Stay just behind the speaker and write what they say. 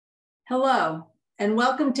Hello, and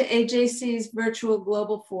welcome to AJC's Virtual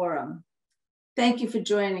Global Forum. Thank you for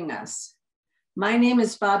joining us. My name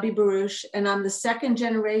is Bobi Baruch, and I'm the second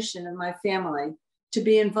generation in my family to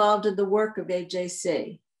be involved in the work of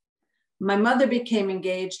AJC. My mother became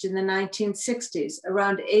engaged in the 1960s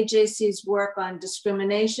around AJC's work on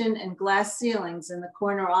discrimination and glass ceilings in the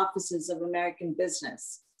corner offices of American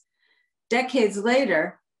business. Decades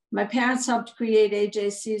later, my parents helped create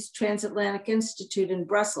AJC's Transatlantic Institute in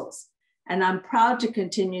Brussels, and I'm proud to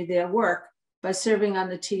continue their work by serving on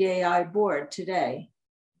the TAI board today.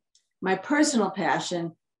 My personal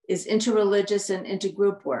passion is interreligious and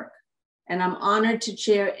intergroup work, and I'm honored to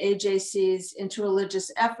chair AJC's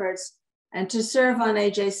interreligious efforts and to serve on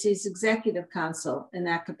AJC's Executive Council in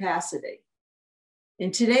that capacity.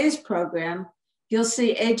 In today's program, you'll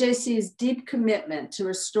see AJC's deep commitment to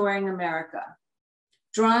restoring America.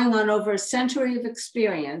 Drawing on over a century of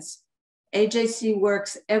experience, AJC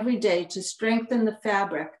works every day to strengthen the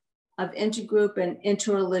fabric of intergroup and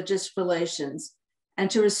interreligious relations and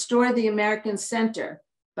to restore the American center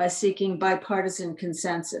by seeking bipartisan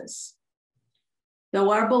consensus. Though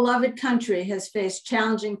our beloved country has faced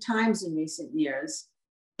challenging times in recent years,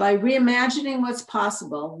 by reimagining what's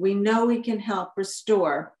possible, we know we can help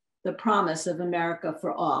restore the promise of America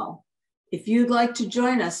for all. If you'd like to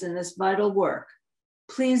join us in this vital work,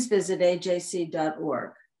 please visit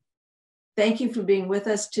ajc.org. Thank you for being with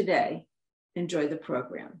us today. Enjoy the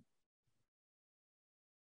program.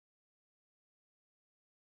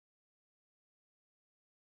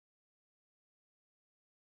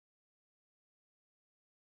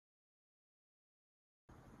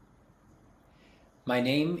 My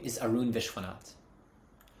name is Arun Viswanath.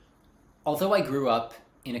 Although I grew up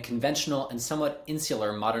in a conventional and somewhat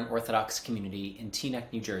insular modern Orthodox community in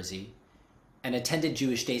Teaneck, New Jersey, and attended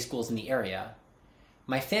Jewish day schools in the area,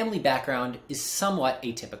 my family background is somewhat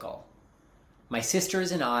atypical. My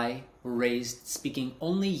sisters and I were raised speaking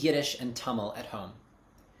only Yiddish and Tamil at home.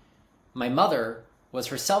 My mother was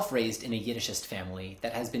herself raised in a Yiddishist family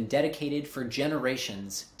that has been dedicated for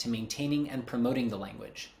generations to maintaining and promoting the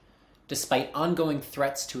language, despite ongoing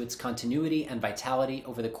threats to its continuity and vitality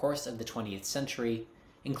over the course of the 20th century,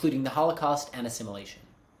 including the Holocaust and assimilation.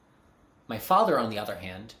 My father, on the other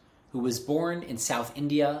hand, who was born in South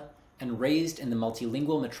India and raised in the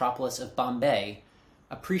multilingual metropolis of Bombay,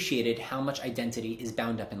 appreciated how much identity is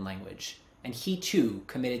bound up in language, and he too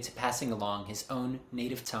committed to passing along his own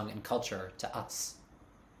native tongue and culture to us.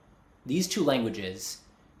 These two languages,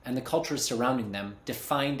 and the cultures surrounding them,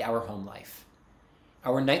 defined our home life.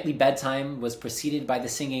 Our nightly bedtime was preceded by the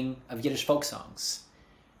singing of Yiddish folk songs.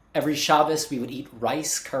 Every Shabbos we would eat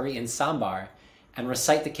rice, curry, and sambar, and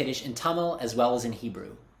recite the Kiddush in Tamil as well as in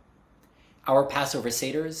Hebrew. Our Passover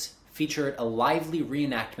Seders featured a lively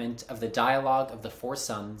reenactment of the dialogue of the four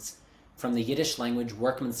sons from the Yiddish language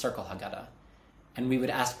Workman's Circle Haggadah, and we would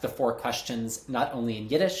ask the four questions not only in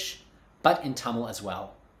Yiddish, but in Tamil as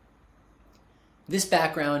well. This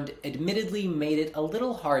background admittedly made it a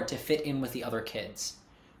little hard to fit in with the other kids,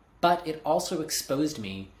 but it also exposed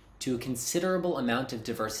me to a considerable amount of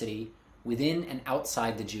diversity within and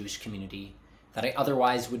outside the Jewish community that I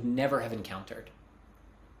otherwise would never have encountered.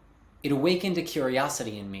 It awakened a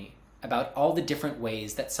curiosity in me about all the different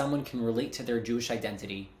ways that someone can relate to their Jewish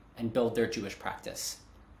identity and build their Jewish practice.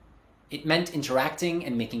 It meant interacting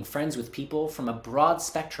and making friends with people from a broad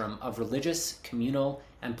spectrum of religious, communal,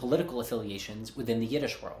 and political affiliations within the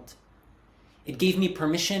Yiddish world. It gave me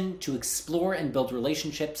permission to explore and build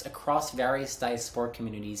relationships across various diasporic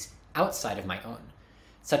communities outside of my own,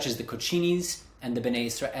 such as the Kochinis and the B'nai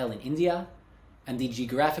Israel in India, and the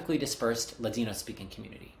geographically dispersed Ladino-speaking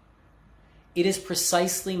community. It is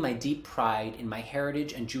precisely my deep pride in my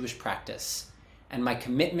heritage and Jewish practice, and my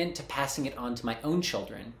commitment to passing it on to my own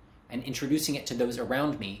children and introducing it to those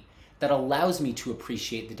around me that allows me to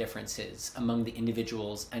appreciate the differences among the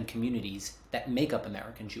individuals and communities that make up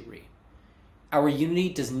American Jewry. Our unity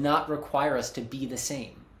does not require us to be the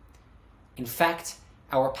same. In fact,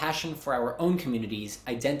 our passion for our own communities,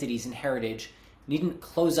 identities, and heritage needn't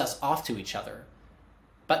close us off to each other,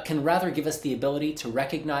 but can rather give us the ability to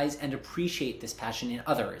recognize and appreciate this passion in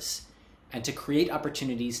others, and to create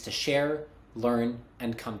opportunities to share, learn,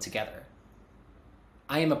 and come together.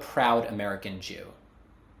 I am a proud American Jew.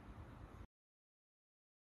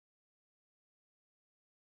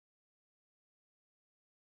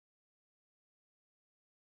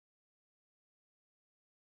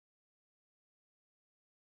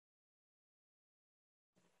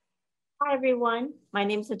 Hi, everyone. My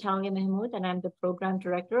name is Talia, and I'm the Program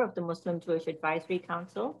Director of the Muslim Jewish Advisory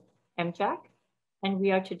Council, MJAC. and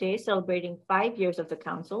we are today celebrating 5 years of the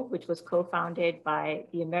Council, which was co-founded by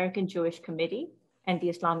the American Jewish Committee and the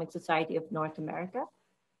Islamic Society of North America.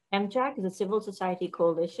 MJAC is a civil society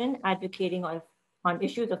coalition advocating on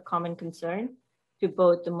issues of common concern to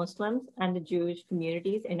both the Muslims and the Jewish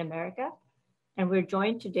communities in America. And we're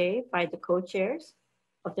joined today by the co-chairs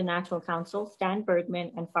of the National Council, Stan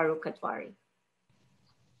Bergman and Farooq Kathwari.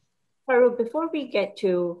 Farooq, before we get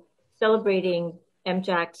to celebrating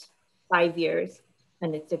MJAC's 5 years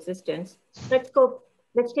and its existence,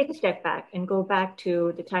 let's take a step back and go back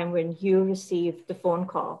to the time when you received the phone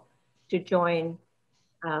call to join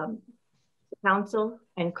the council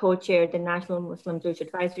and co-chair the National Muslim Jewish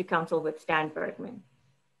Advisory Council with Stan Bergman.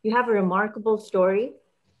 You have a remarkable story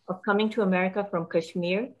of coming to America from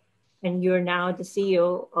Kashmir, and you're now the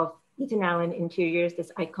CEO of Allan Interiors,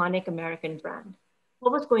 this iconic American brand.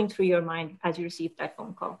 What was going through your mind as you received that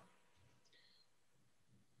phone call?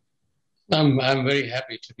 I'm very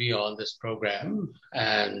happy to be on this program,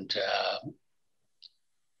 and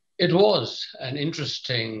it was an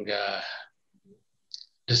interesting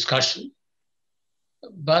discussion,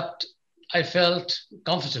 but I felt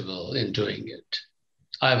comfortable in doing it.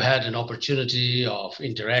 I've had an opportunity of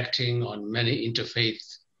interacting on many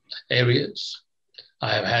interfaith areas.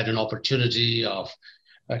 I have had an opportunity of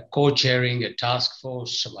co-chairing a task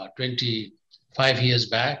force about 25 years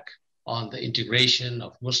back on the integration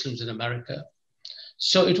of Muslims in America.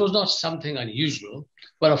 So it was not something unusual,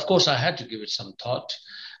 but of course I had to give it some thought,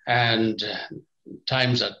 and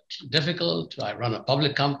times are difficult. I run a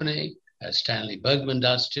public company, as Stanley Bergman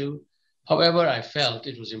does too. However, I felt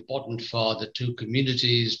it was important for the two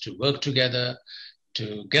communities to work together,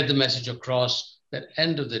 to get the message across that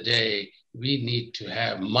end of the day, we need to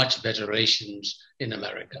have much better relations in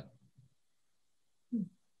America.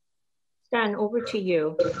 Stan, over to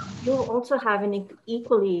you. You also have an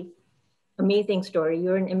equally amazing story.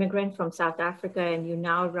 You're an immigrant from South Africa, and you're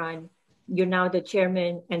now the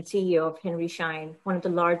chairman and CEO of Schein, one of the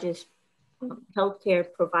largest healthcare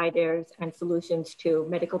providers and solutions to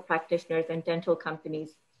medical practitioners and dental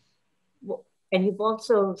companies. And you've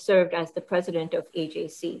also served as the president of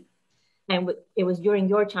AJC. And it was during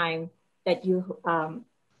your time that you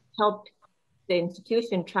helped the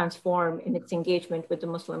institution transform in its engagement with the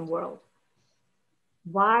Muslim world.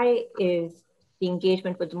 Why is the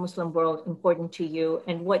engagement with the Muslim world important to you,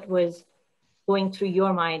 and what was going through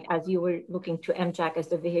your mind as you were looking to MJAC as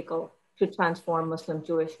the vehicle to transform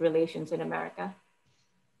Muslim-Jewish relations in America?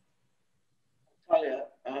 Talia,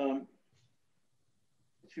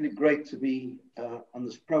 it's really great to be on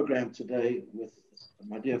this program today with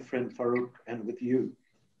my dear friend Farooq and with you.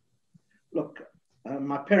 Look,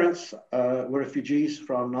 my parents were refugees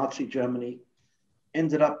from Nazi Germany,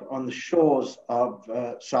 ended up on the shores of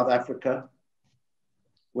South Africa,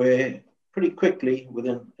 where pretty quickly,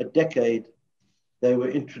 within a decade, they were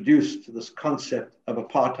introduced to this concept of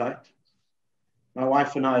apartheid. My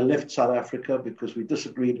wife and I left South Africa because we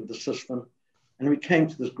disagreed with the system, and we came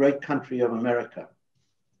to this great country of America,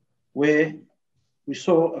 where we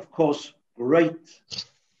saw, of course, great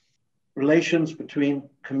relations between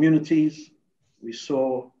communities. We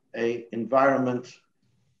saw an environment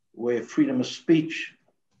where freedom of speech,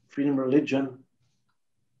 freedom of religion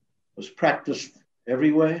was practiced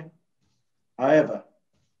everywhere. However,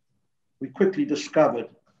 we quickly discovered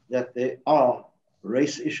that there are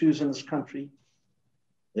race issues in this country.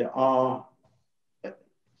 There are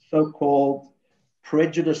so-called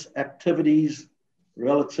prejudice activities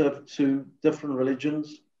relative to different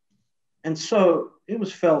religions. And so it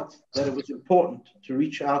was felt that it was important to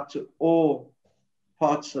reach out to all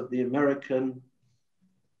parts of the American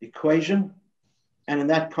equation. And in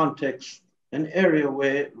that context, an area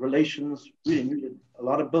where relations really needed a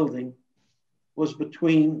lot of building was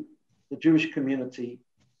between the Jewish community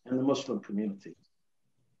and the Muslim community.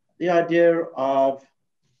 The idea of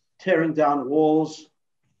tearing down walls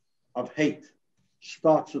of hate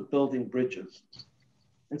starts with building bridges.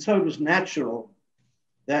 And so it was natural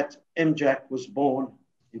that MJAC was born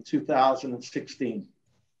in 2016.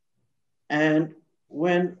 And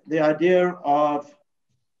when the idea of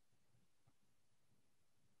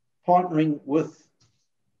partnering with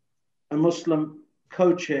a Muslim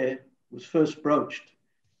co-chair was first broached,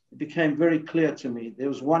 it became very clear to me there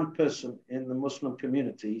was one person in the Muslim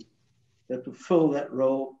community that would fill that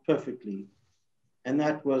role perfectly, and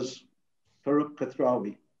that was Farooq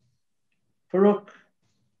Kathwari. Farooq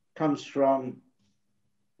comes from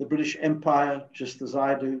the British Empire, just as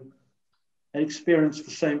I do, had experienced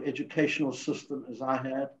the same educational system as I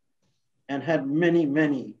had, and had many,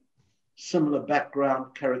 many similar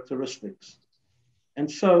background characteristics. And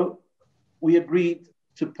so we agreed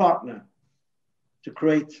to partner to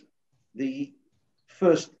create the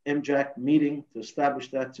first MJAC meeting, to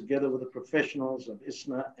establish that together with the professionals of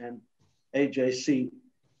ISNA and AJC.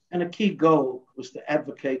 And a key goal was to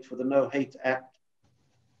advocate for the No Hate Act.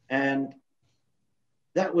 And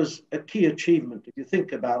that was a key achievement. If you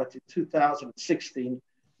think about it, in 2016,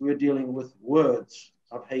 we were dealing with words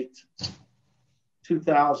of hate.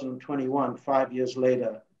 2021, 5 years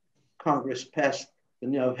later, Congress passed the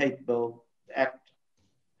No Hate Bill Act,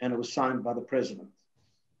 and it was signed by the president.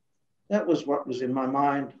 That was what was in my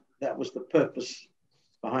mind. That was the purpose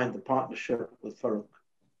behind the partnership with Farooq.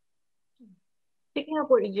 Picking up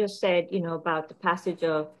what you just said, about the passage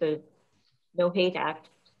of the No Hate Act,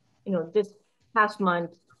 this past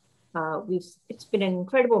month, it's been an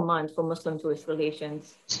incredible month for Muslim-Jewish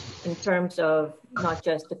relations in terms of not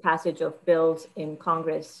just the passage of bills in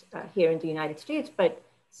Congress here in the United States, but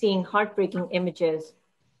seeing heartbreaking images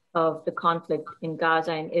of the conflict in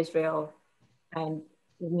Gaza and Israel and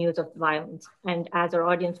the news of violence. And as our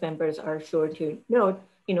audience members are sure to note,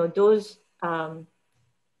 those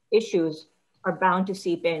issues are bound to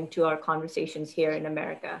seep into our conversations here in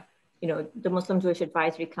America. The Muslim-Jewish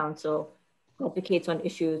Advisory Council advocates on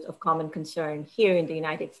issues of common concern here in the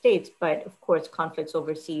United States, but of course, conflicts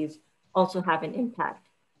overseas also have an impact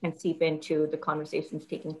and seep into the conversations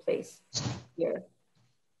taking place here.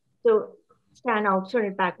 So, Stan, I'll turn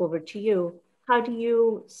it back over to you. How do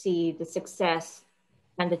you see the success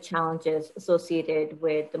and the challenges associated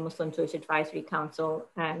with the Muslim-Jewish Advisory Council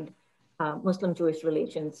and Muslim-Jewish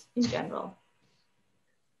relations in general?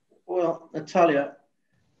 Well, Talia,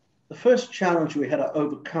 the first challenge we had to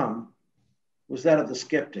overcome was that of the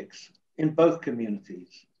skeptics in both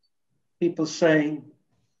communities. People saying,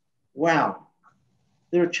 wow,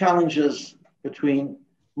 there are challenges between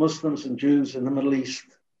Muslims and Jews in the Middle East.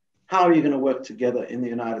 How are you going to work together in the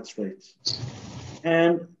United States?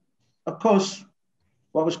 And of course,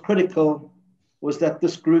 what was critical was that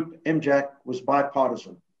this group, MJAC, was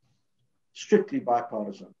bipartisan, strictly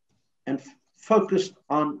bipartisan, and focused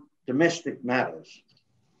on domestic matters.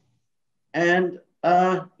 And,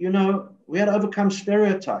 we had to overcome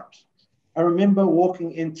stereotypes. I remember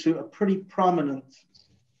walking into a pretty prominent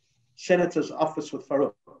senator's office with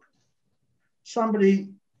Farooq.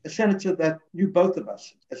 A senator that knew both of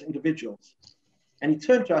us as individuals. And he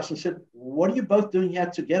turned to us and said, what are you both doing here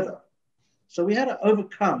together? So we had to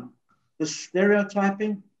overcome the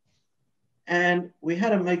stereotyping, and we had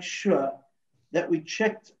to make sure that we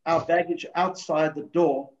checked our baggage outside the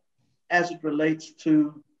door as it relates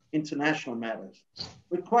to international matters.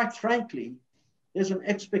 But quite frankly, there's an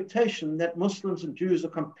expectation that Muslims and Jews are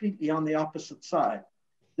completely on the opposite side.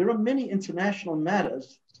 There are many international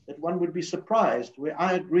matters that one would be surprised where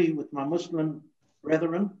I agree with my Muslim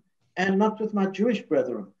brethren and not with my Jewish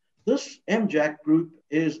brethren. This MJAC group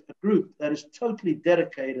is a group that is totally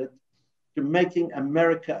dedicated to making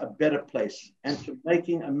America a better place and to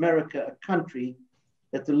making America a country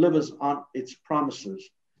that delivers on its promises.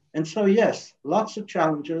 And so, yes, lots of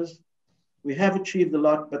challenges. We have achieved a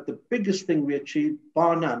lot, but the biggest thing we achieved,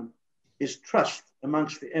 bar none, is trust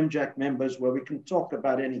amongst the MJAC members where we can talk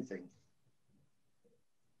about anything.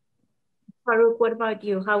 Farooq, what about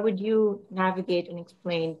you? How would you navigate and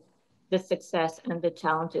explain the success and the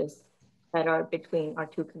challenges that are between our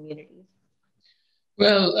two communities?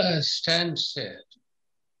 Well, as Stan said,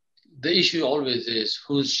 the issue always is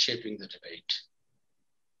who's shaping the debate.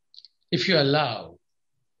 If you allow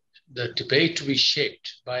the debate to be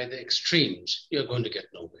shaped by the extremes, you're going to get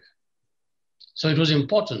nowhere. So it was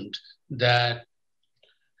important that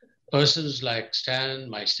persons like Stan,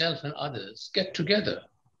 myself, and others get together,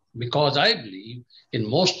 because I believe in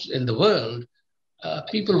the world,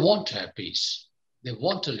 people want to have peace. They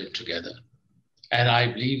want to live together. And I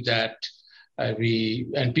believe that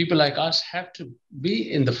people like us have to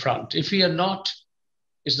be in the front. If we are not,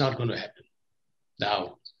 it's not going to happen.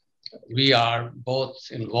 Now, we are both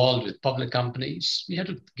involved with public companies. We have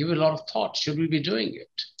to give it a lot of thought. Should we be doing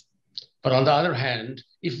it? But on the other hand,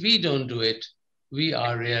 if we don't do it, we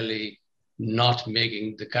are really not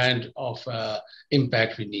making the kind of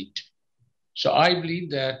impact we need to. So I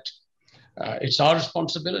believe that it's our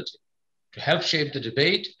responsibility to help shape the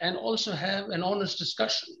debate and also have an honest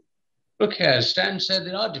discussion. Look here, as Stan said,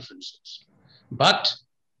 there are differences, but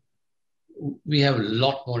we have a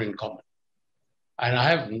lot more in common. And I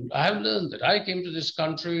have learned that. I came to this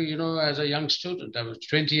country, as a young student. I was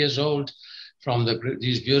 20 years old, from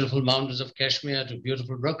these beautiful mountains of Kashmir to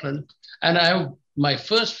beautiful Brooklyn. And my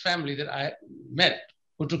first family that I met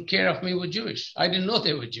who took care of me were Jewish. I didn't know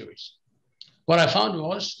they were Jewish. What I found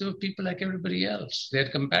was they were people like everybody else. They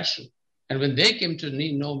had compassion. And when they came to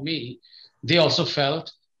know me, they also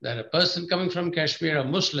felt that a person coming from Kashmir, a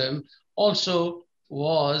Muslim, also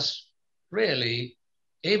was really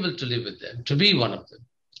able to live with them, to be one of them.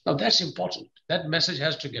 Now that's important. That message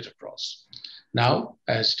has to get across. Now,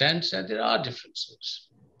 as Stan said, there are differences.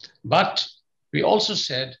 But we also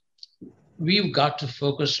said we've got to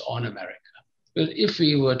focus on America. Because if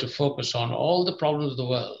we were to focus on all the problems of the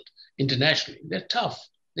world internationally, they're tough,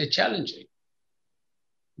 they're challenging.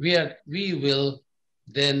 We will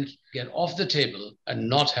then get off the table and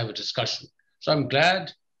not have a discussion. So I'm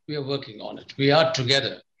glad we are working on it. We are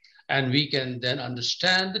together and we can then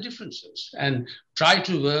understand the differences and try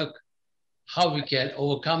to work how we can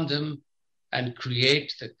overcome them and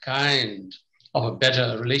create the kind of a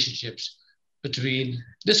better relationships between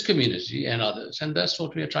this community and others. And that's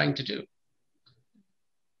what we are trying to do.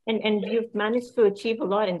 And you've managed to achieve a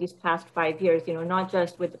lot in these past 5 years, not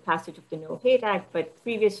just with the passage of the No Hate Act, but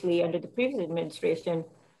previously under the previous administration,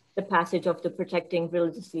 the passage of the Protecting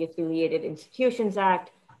Religiously Affiliated Institutions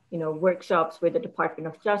Act, workshops with the Department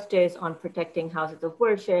of Justice on protecting houses of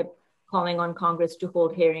worship, calling on Congress to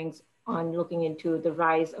hold hearings on looking into the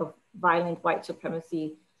rise of violent white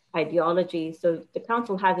supremacy ideology. So the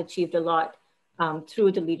council has achieved a lot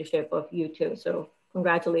through the leadership of you two. So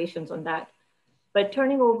congratulations on that. But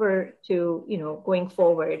turning over to, going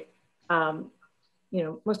forward,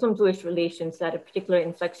 Muslim-Jewish relations at a particular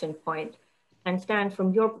inflection point, and Stan,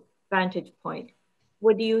 from your vantage point,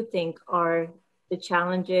 what do you think are the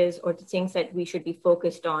challenges or the things that we should be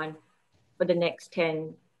focused on for the next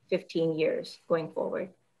 10, 15 years going forward?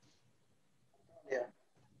 Yeah.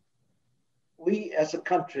 We as a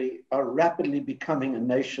country are rapidly becoming a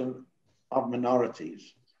nation of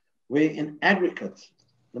minorities, where in aggregate,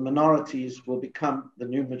 the minorities will become the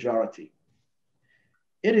new majority.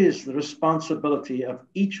 It is the responsibility of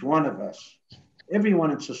each one of us,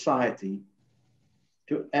 everyone in society,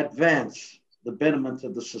 to advance the betterment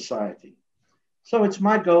of the society. So it's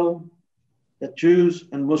my goal that Jews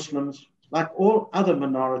and Muslims, like all other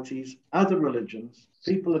minorities, other religions,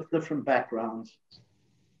 people of different backgrounds,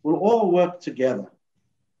 will all work together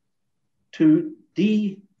to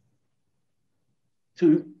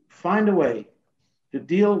find a way to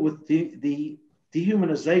deal with the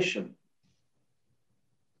dehumanization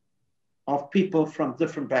of people from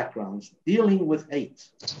different backgrounds, dealing with hate.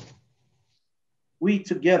 We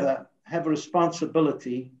together have a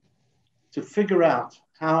responsibility to figure out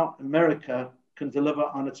how America can deliver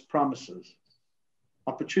on its promises: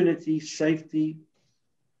 opportunity, safety,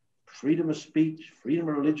 freedom of speech, freedom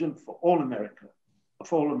of religion for all America,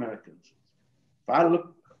 for all Americans. If I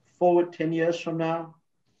look forward 10 years from now,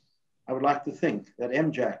 I would like to think that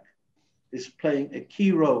MJAC is playing a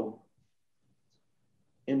key role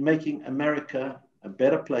in making America a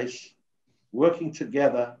better place, working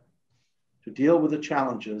together to deal with the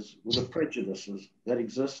challenges, with the prejudices that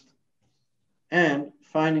exist, and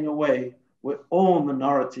finding a way where all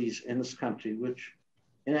minorities in this country, which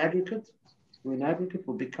in aggregate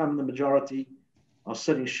will become the majority, are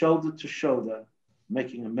sitting shoulder to shoulder,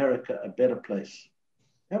 making America a better place.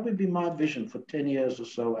 That would be my vision for 10 years or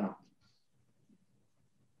so out.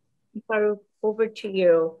 Farooq, over to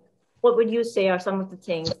you. What would you say are some of the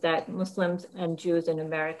things that Muslims and Jews in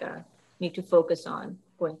America need to focus on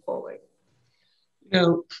going forward?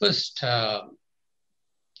 First,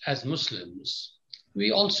 as Muslims,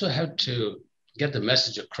 we also have to get the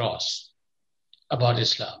message across about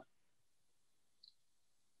Islam.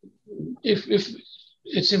 If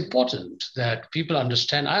it's important that people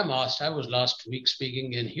understand. I was last week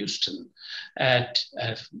speaking in Houston at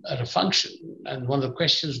a function, and one of the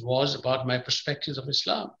questions was about my perspectives of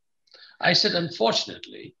Islam. I said,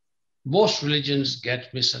 unfortunately, most religions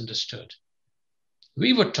get misunderstood.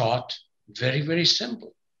 We were taught very, very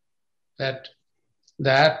simple, that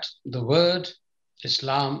the word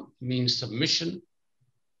Islam means submission.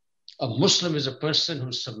 A Muslim is a person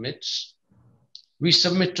who submits. We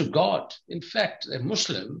submit to God. In fact, a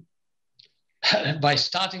Muslim, by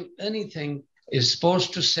starting anything, is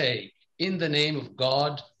supposed to say, in the name of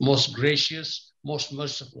God, most gracious, most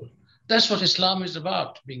merciful. That's what Islam is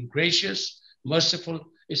about, being gracious, merciful.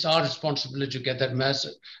 It's our responsibility to get that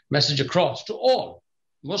message across to all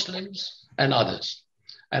Muslims and others.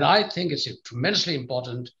 And I think it's tremendously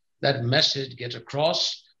important that message get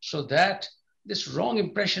across so that this wrong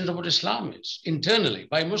impression of what Islam is internally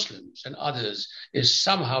by Muslims and others is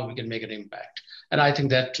somehow we can make an impact. And I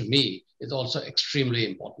think that to me is also extremely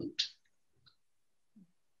important.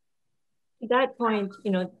 To that point,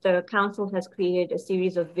 the council has created a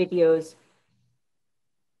series of videos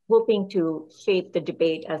hoping to shape the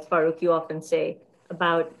debate, as Farooq, you often say,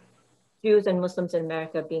 about Jews and Muslims in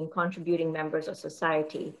America being contributing members of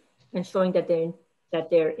society and showing that they're that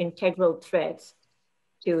they're integral threads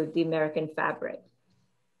to the American fabric.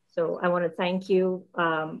 So I want to thank you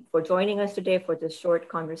for joining us today for this short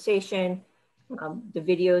conversation. The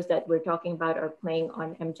videos that we're talking about are playing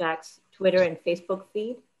on MJAC's Twitter and Facebook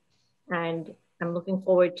feed. And I'm looking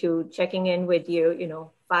forward to checking in with you,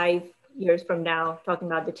 5 years from now, talking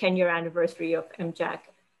about the 10-year anniversary of MJAC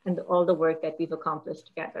and all the work that we've accomplished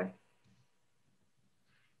together.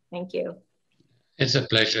 Thank you. It's a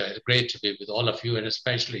pleasure. It's great to be with all of you and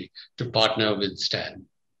especially to partner with Stan.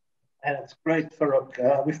 And it's great,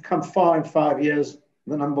 Farooq. We've come far in 5 years.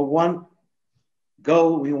 The number one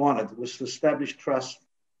goal we wanted was to establish trust,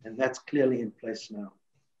 and that's clearly in place now.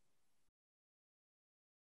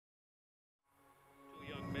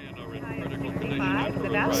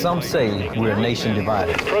 Some say we're a nation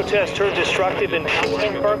divided. Protests turned destructive in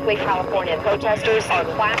Berkeley, California. Protesters are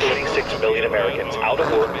clashing. 6 million Americans out of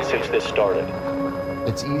work since this started.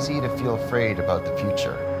 It's easy to feel afraid about the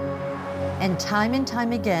future. And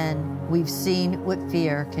time again, we've seen what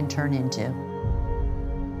fear can turn into.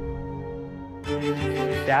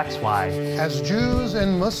 That's why, as Jews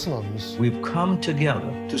and Muslims, we've come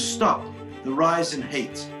together to stop the rise in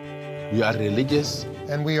hate. We are religious.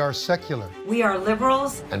 And we are secular. We are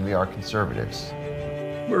liberals. And we are conservatives.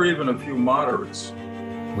 We're even a few moderates.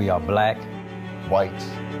 We are black, white,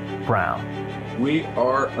 brown. We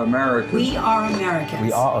are Americans. We are Americans.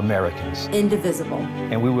 We are Americans. Indivisible.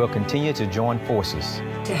 And we will continue to join forces.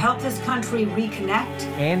 To help this country reconnect.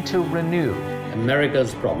 And to renew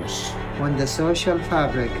America's promise. When the social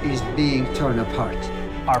fabric is being torn apart.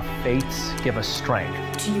 Our faiths give us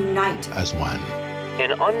strength. To unite. As one.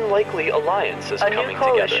 An unlikely alliance is coming together. A new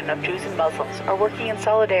coalition of Jews and Muslims are working in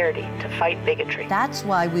solidarity to fight bigotry. That's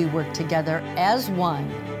why we work together as one.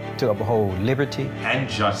 To uphold liberty. And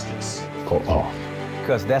justice. For all.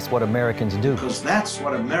 Because that's what Americans do. Because that's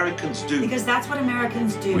what Americans do. Because that's what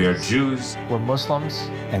Americans do. We are Jews. We're Muslims.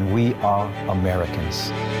 And we are Americans.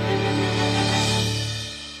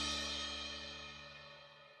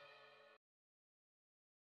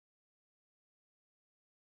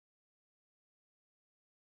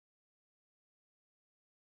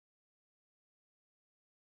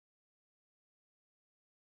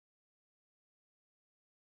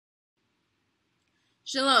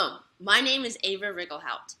 Shalom, my name is Ava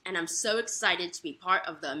Rigelhauptin, and I'm so excited to be part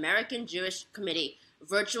of the American Jewish Committee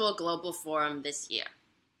Virtual Global Forum this year.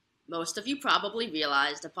 Most of you probably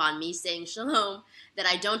realized upon me saying shalom that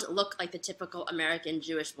I don't look like the typical American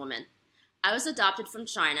Jewish woman. I was adopted from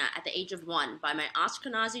China at the age of 1 by my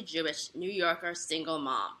Ashkenazi Jewish New Yorker single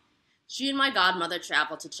mom. She and my godmother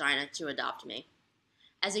traveled to China to adopt me.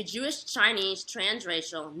 As a Jewish, Chinese,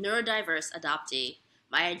 transracial, neurodiverse adoptee,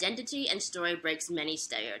 my identity and story breaks many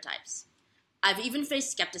stereotypes. I've even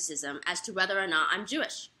faced skepticism as to whether or not I'm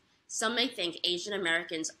Jewish. Some may think Asian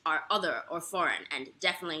Americans are other or foreign and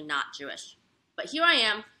definitely not Jewish. But here I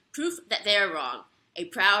am, proof that they are wrong, a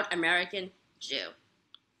proud American Jew.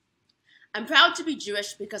 I'm proud to be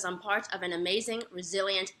Jewish because I'm part of an amazing,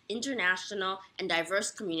 resilient, international, and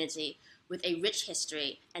diverse community with a rich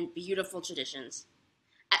history and beautiful traditions.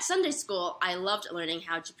 At Sunday school, I loved learning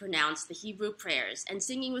how to pronounce the Hebrew prayers and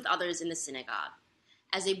singing with others in the synagogue.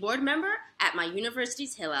 As a board member at my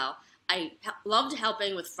university's Hillel, I loved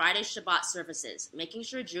helping with Friday Shabbat services, making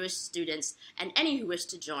sure Jewish students and any who wished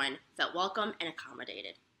to join felt welcome and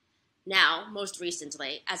accommodated. Now, most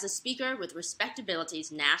recently, as a speaker with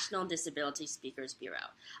Respectability's National Disability Speakers Bureau,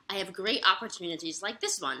 I have great opportunities like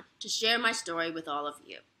this one to share my story with all of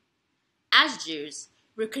you. As Jews,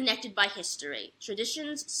 we're connected by history,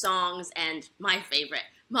 traditions, songs, and my favorite,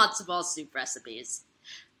 matzo ball soup recipes.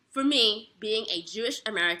 For me, being a Jewish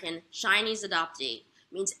American Chinese adoptee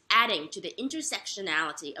means adding to the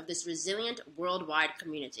intersectionality of this resilient worldwide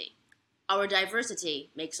community. Our diversity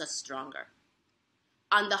makes us stronger.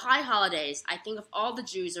 On the high holidays, I think of all the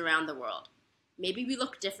Jews around the world. Maybe we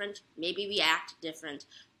look different, maybe we act different,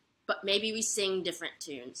 but maybe we sing different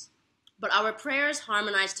tunes. But our prayers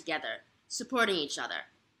harmonize together, supporting each other.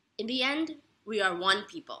 In the end, we are one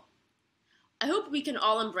people. I hope we can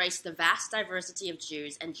all embrace the vast diversity of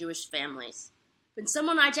Jews and Jewish families. When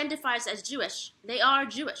someone identifies as Jewish, they are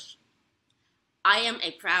Jewish. I am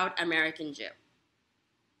a proud American Jew.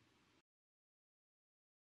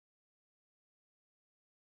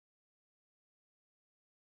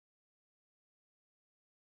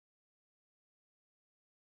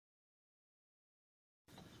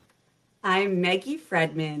 I'm Meggie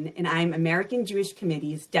Fredman, and I'm American Jewish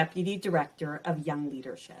Committee's Deputy Director of Young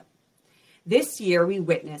Leadership. This year, we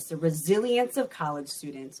witnessed the resilience of college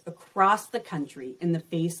students across the country in the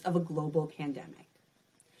face of a global pandemic.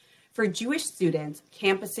 For Jewish students,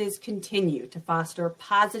 campuses continue to foster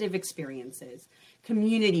positive experiences,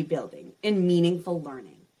 community building, and meaningful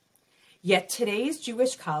learning. Yet today's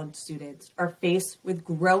Jewish college students are faced with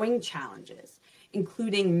growing challenges,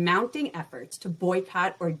 including mounting efforts to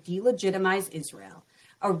boycott or delegitimize Israel,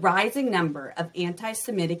 a rising number of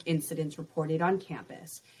anti-Semitic incidents reported on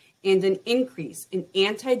campus, and an increase in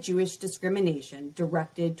anti-Jewish discrimination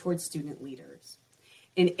directed towards student leaders.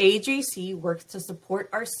 And AJC works to support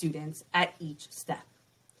our students at each step.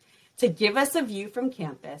 To give us a view from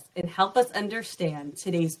campus and help us understand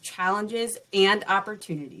today's challenges and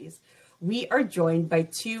opportunities, we are joined by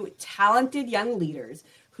two talented young leaders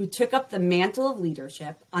who took up the mantle of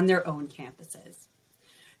leadership on their own campuses.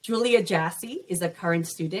 Jassey is a current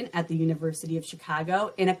student at the University of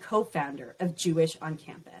Chicago and a co-founder of Jewish on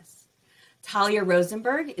Campus. Talia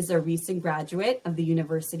Rosenberg is a recent graduate of the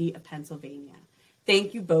University of Pennsylvania.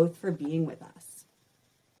 Thank you both for being with us.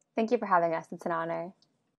 Thank you for having us. It's an honor.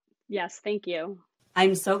 Yes, thank you.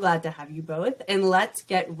 I'm so glad to have you both, and let's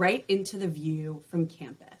get right into the view from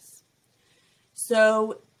campus.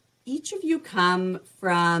 So each of you come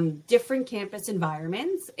from different campus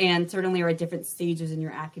environments and certainly are at different stages in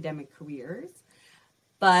your academic careers.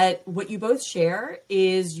 But what you both share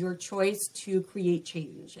is your choice to create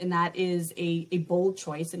change. And that is a bold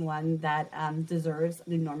choice and one that deserves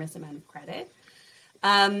an enormous amount of credit.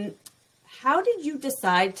 How did you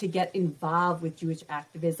decide to get involved with Jewish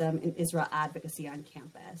activism and Israel advocacy on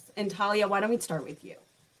campus? And Talia, why don't we start with you?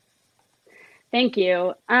 Thank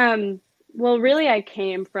you. Well, really, I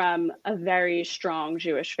came from a very strong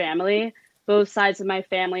Jewish family. Both sides of my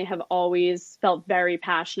family have always felt very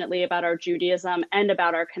passionately about our Judaism and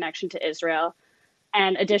about our connection to Israel.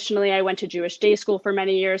 And additionally, I went to Jewish day school for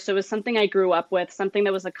many years. So it was something I grew up with, something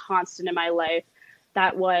that was a constant in my life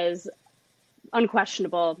that was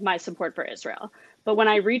unquestionable, my support for Israel. But when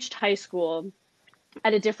I reached high school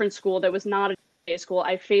at a different school that was not a day school,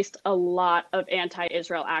 I faced a lot of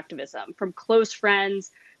anti-Israel activism from close friends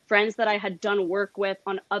that I had done work with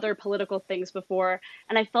on other political things before,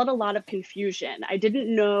 and I felt a lot of confusion. I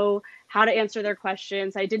didn't know how to answer their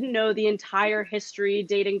questions. I didn't know the entire history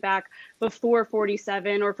dating back before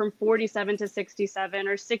 47 or from 47 to 67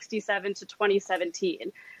 or 67 to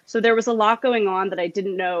 2017. So there was a lot going on that I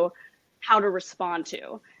didn't know how to respond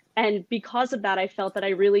to. And because of that, I felt that I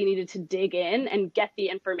really needed to dig in and get the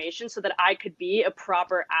information so that I could be a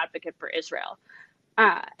proper advocate for Israel.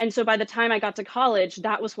 And so by the time I got to college,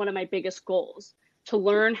 that was one of my biggest goals, to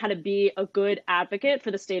learn how to be a good advocate for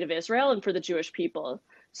the state of Israel and for the Jewish people.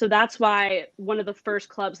 So that's why one of the first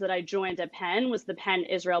clubs that I joined at Penn was the Penn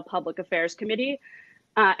Israel Public Affairs Committee.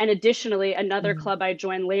 And additionally, another club I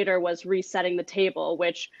joined later was Resetting the Table,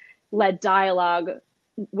 which led dialogue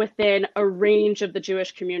within a range of the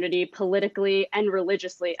Jewish community politically and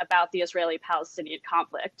religiously about the Israeli-Palestinian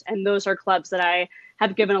conflict. And those are clubs that I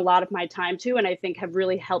have given a lot of my time to, and I think have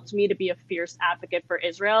really helped me to be a fierce advocate for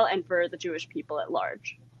Israel and for the Jewish people at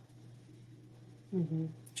large. Mm-hmm.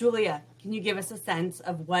 Julia, can you give us a sense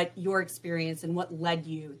of what your experience and what led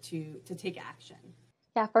you to take action?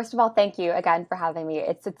 Yeah, first of all, thank you again for having me.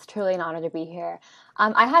 It's truly an honor to be here.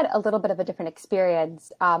 I had a little bit of a different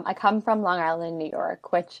experience. I come from Long Island, New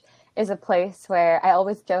York, which is a place where I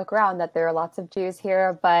always joke around that there are lots of Jews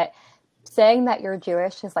here, but saying that you're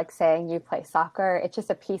Jewish is like saying you play soccer. It's just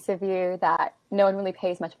a piece of you that no one really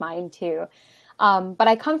pays much mind to. But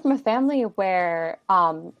I come from a family where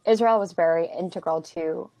Israel was very integral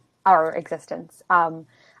to our existence. On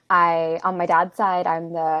my dad's side,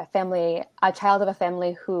 I'm a child of a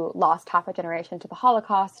family who lost half a generation to the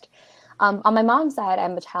Holocaust. On my mom's side,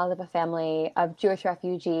 I'm a child of a family of Jewish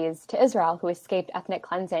refugees to Israel who escaped ethnic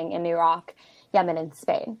cleansing in Iraq, Yemen, and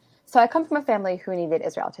Spain. So I come from a family who needed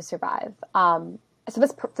Israel to survive. So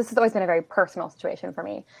this has always been a very personal situation for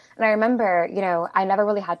me. And I remember, I never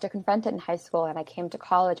really had to confront it in high school, and I came to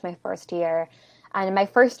college my first year. And my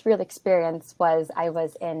first real experience was I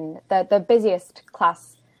was in the busiest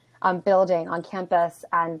class building on campus,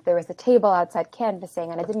 and there was a table outside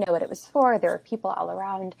canvassing, and I didn't know what it was for. There were people all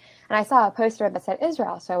around, and I saw a poster that said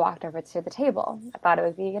Israel, so I walked over to the table. I thought it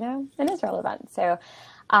would be, an Israel event. So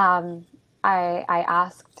I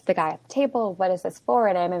asked the guy at the table, what is this for?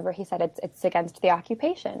 And I remember he said, it's against the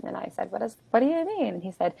occupation. And I said, what do you mean? And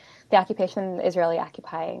he said, the occupation, the Israeli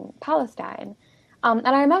occupying Palestine. And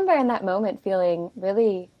I remember in that moment feeling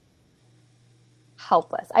really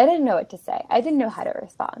helpless. I didn't know what to say. I didn't know how to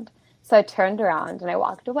respond. So I turned around and I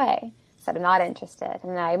walked away, said, I'm not interested.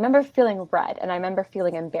 And I remember feeling red, and I remember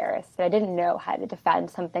feeling embarrassed. And I didn't know how to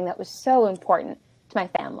defend something that was so important to my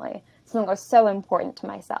family, something that was so important to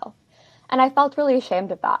myself. And I felt really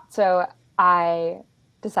ashamed of that. So I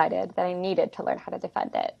decided that I needed to learn how to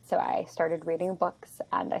defend it. So I started reading books,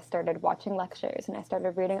 and I started watching lectures, and I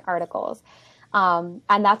started reading articles. And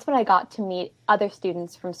that's when I got to meet other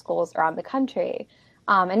students from schools around the country,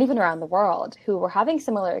 and even around the world, who were having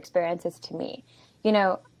similar experiences to me. You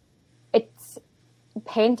know, it's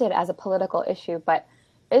painted as a political issue, but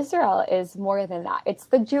Israel is more than that. It's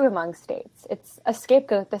the Jew among states. It's a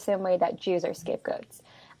scapegoat the same way that Jews are scapegoats.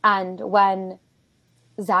 And when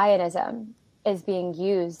Zionism is being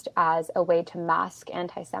used as a way to mask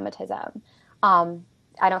anti-Semitism,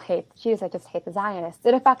 I don't hate the Jews, I just hate the Zionists.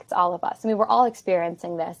 It affects all of us. I mean, we're all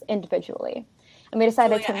experiencing this individually. And we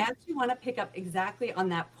decided Julia, I actually want to pick up exactly on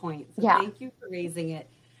that point. So yeah. Thank you for raising it.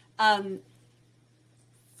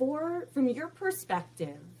 From your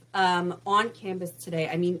perspective, on campus today,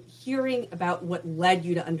 I mean, hearing about what led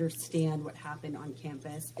you to understand what happened on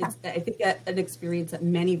campus, it's, I think, an experience that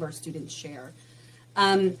many of our students share.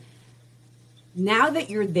 Now that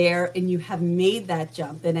you're there and you have made that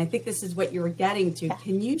jump, and I think this is what you were getting to,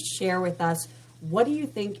 can you share with us, what do you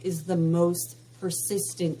think is the most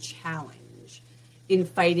persistent challenge in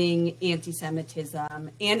fighting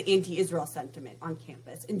anti-Semitism and anti-Israel sentiment on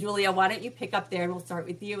campus? And Julia, why don't you pick up there, and we'll start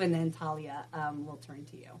with you, and then Talia, we'll turn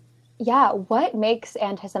to you. Yeah, what makes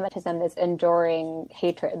anti-Semitism this enduring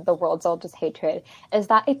hatred, the world's oldest hatred, is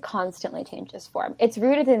that it constantly changes form. It's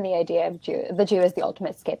rooted in the idea of the Jew as the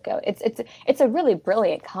ultimate scapegoat. It's a really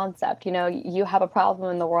brilliant concept. You know, you have a problem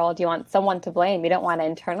in the world, you want someone to blame. You don't want to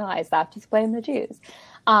internalize that, just blame the Jews.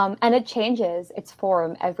 And it changes its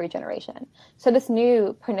form every generation. So this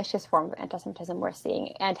new pernicious form of anti-Semitism we're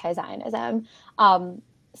seeing, anti-Zionism,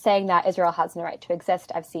 saying that Israel has no right to exist.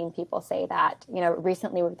 I've seen people say that, you know,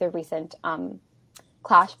 recently with the recent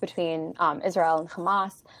clash between Israel and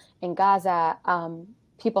Hamas in Gaza,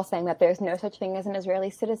 people saying that there's no such thing as an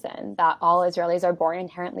Israeli citizen, that all Israelis are born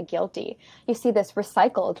inherently guilty. You see this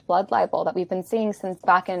recycled blood libel that we've been seeing since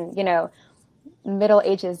back in, you know, Middle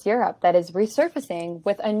Ages Europe that is resurfacing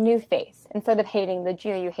with a new face. Instead of hating the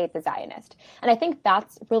Jew, you hate the Zionist. And I think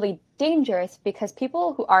that's really dangerous because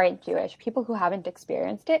people who aren't Jewish, people who haven't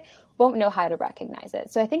experienced it, won't know how to recognize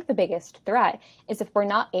it. So I think the biggest threat is if we're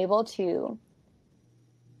not able to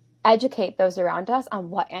educate those around us on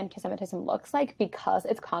what anti-Semitism looks like because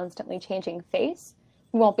it's constantly changing face,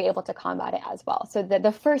 we won't be able to combat it as well. So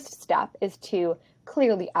the first step is to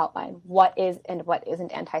clearly outline what is and what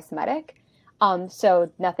isn't anti-Semitic,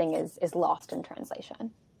 so nothing is lost in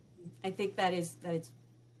translation. I think that is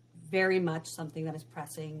very much something that is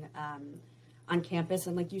pressing on campus.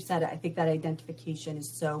 And like you said, I think that identification is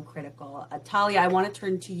so critical. Talia, I want to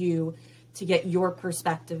turn to you to get your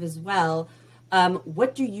perspective as well.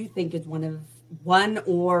 What do you think is one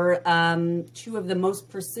or two of the most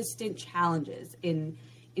persistent challenges in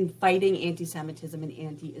fighting anti-Semitism and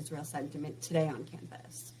anti-Israel sentiment today on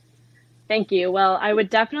campus? Thank you. Well, I would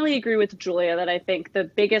definitely agree with Julia that I think the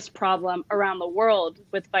biggest problem around the world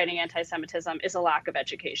with fighting anti-Semitism is a lack of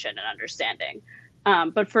education and understanding.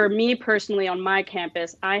 But for me personally on my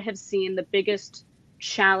campus, I have seen the biggest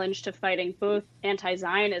challenge to fighting both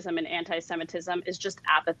anti-Zionism and anti-Semitism is just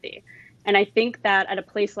apathy. And I think that at a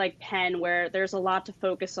place like Penn, where there's a lot to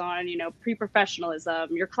focus on, you know,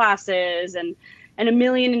 pre-professionalism, your classes, and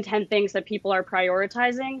 1,010 things that people are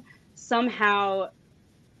prioritizing, somehow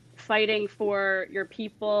fighting for your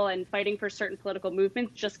people and fighting for certain political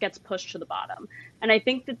movements just gets pushed to the bottom. And I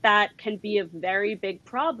think that that can be a very big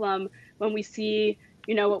problem when we see,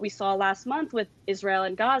 you know, what we saw last month with Israel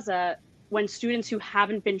and Gaza, when students who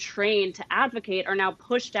haven't been trained to advocate are now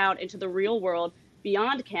pushed out into the real world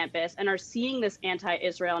beyond campus and are seeing this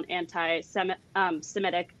anti-Israel and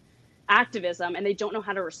anti-Semitic activism, and they don't know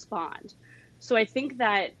how to respond. So I think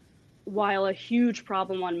that while a huge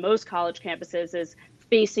problem on most college campuses is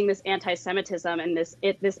facing this anti-Semitism and this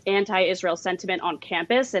anti-Israel sentiment on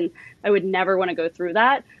campus, and I would never want to go through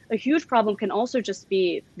that, a huge problem can also just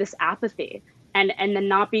be this apathy and then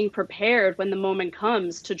not being prepared when the moment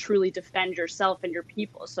comes to truly defend yourself and your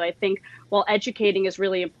people. So I think while educating is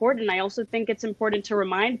really important, I also think it's important to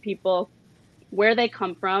remind people where they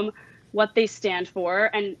come from, what they stand for,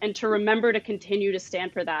 and to remember to continue to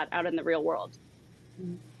stand for that out in the real world.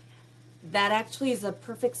 That actually is a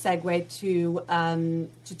perfect segue to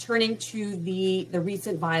turning to the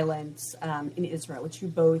recent violence in Israel, which you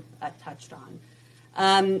both touched on.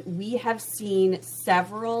 We have seen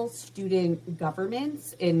several student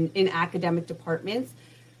governments in academic departments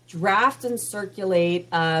draft and circulate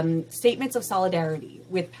statements of solidarity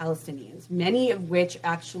with Palestinians, many of which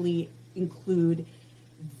actually include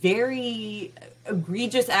very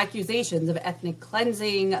egregious accusations of ethnic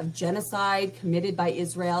cleansing, of genocide committed by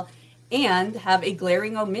Israel. and have a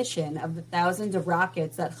glaring omission of the thousands of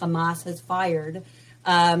rockets that Hamas has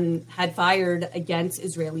had fired against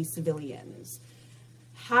Israeli civilians.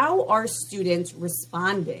 How are students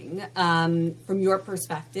responding from your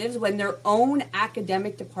perspectives when their own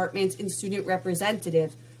academic departments and student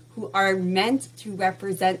representatives who are meant to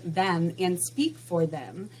represent them and speak for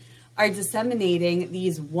them are disseminating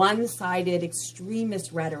these one-sided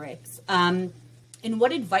extremist rhetorics? And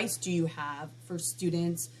what advice do you have for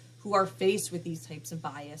students who are faced with these types of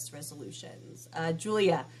biased resolutions?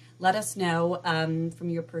 Julia, let us know from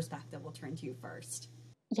your perspective. We'll turn to you first.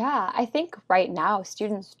 Yeah, I think right now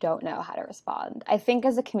students don't know how to respond. I think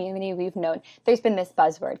as a community, we've known there's been this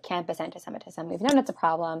buzzword, campus anti-Semitism. We've known it's a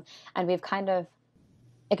problem, and we've kind of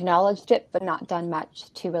acknowledged it, but not done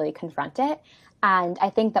much to really confront it. And I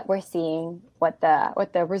think that we're seeing what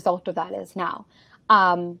the result of that is now.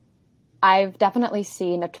 I've definitely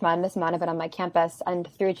seen a tremendous amount of it on my campus, and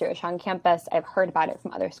through Jewish on campus, I've heard about it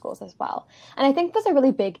from other schools as well. And I think there's a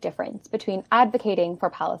really big difference between advocating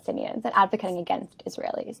for Palestinians and advocating against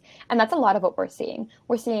Israelis. And that's a lot of what we're seeing.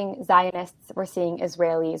 We're seeing Zionists, we're seeing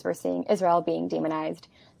Israelis, we're seeing Israel being demonized,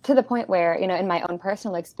 to the point where, in my own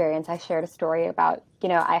personal experience, I shared a story about,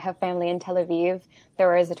 I have family in Tel Aviv.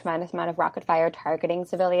 There was a tremendous amount of rocket fire targeting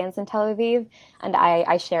civilians in Tel Aviv. And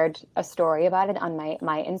I shared a story about it on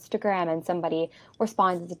my Instagram, and somebody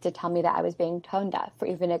responded to tell me that I was being tone deaf for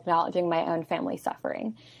even acknowledging my own family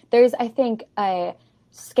suffering. There's, I think, a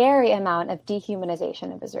scary amount of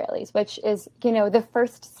dehumanization of Israelis, which is, the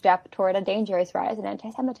first step toward a dangerous rise in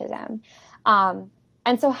anti-Semitism.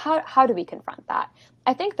 And so how do we confront that?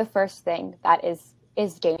 I think the first thing that is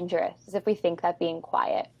dangerous is if we think that being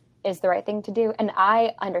quiet is the right thing to do. And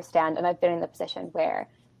I understand, and I've been in the position where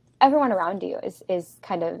everyone around you is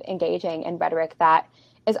kind of engaging in rhetoric that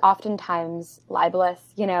is oftentimes libelous.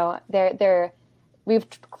 We've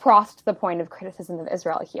crossed the point of criticism of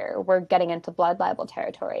Israel here. We're getting into blood libel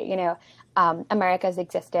territory. America's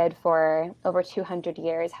existed for over 200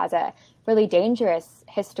 years, has a really dangerous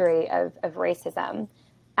history of racism.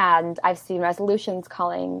 And I've seen resolutions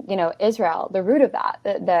calling, Israel, the root of that,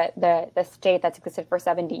 the state that's existed for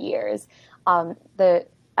 70 years,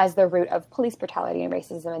 as the root of police brutality and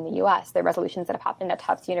racism in the U.S. There are resolutions that have happened at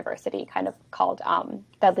Tufts University, kind of called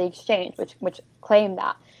Deadly Exchange, which claim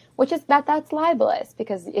that, which is that's libelous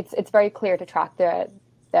because it's very clear to track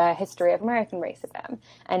the history of American racism,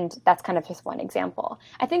 and that's kind of just one example.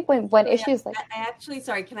 I think when issues like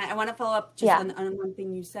I want to follow up just on one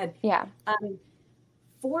thing you said. Yeah.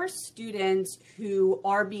 For students who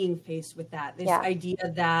are being faced with that, this idea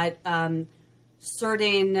that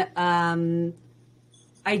certain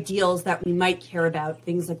ideals that we might care about,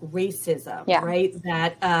 things like racism, right?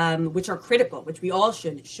 That which are critical, which we all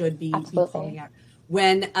should be calling out.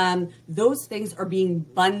 When those things are being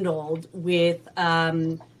bundled with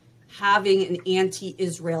having an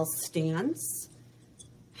anti-Israel stance,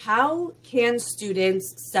 how can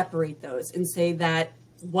students separate those and say that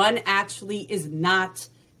one actually is not,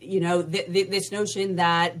 this notion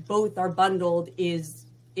that both are bundled is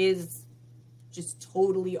just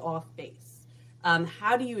totally off base?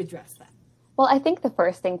 How do you address that? Well, I think the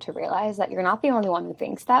first thing to realize that you're not the only one who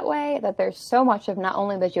thinks that way, that there's so much of not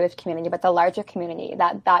only the Jewish community, but the larger community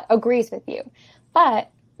that agrees with you.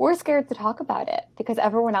 But we're scared to talk about it because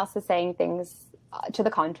everyone else is saying things to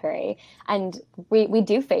the contrary. And we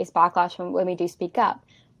do face backlash when we do speak up.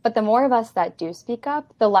 But the more of us that do speak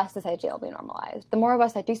up, the less this idea will be normalized. The more of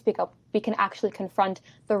us that do speak up, we can actually confront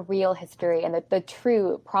the real history and the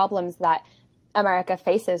true problems that America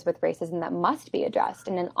faces with racism that must be addressed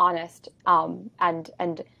in an honest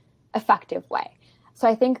and effective way. So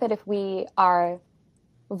I think that if we are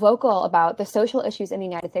vocal about the social issues in the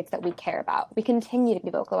United States that we care about, we continue to be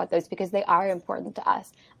vocal about those because they are important to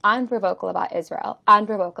us, and we're vocal about Israel, and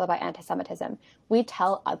we're vocal about anti-Semitism, we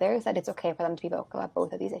tell others that it's okay for them to be vocal about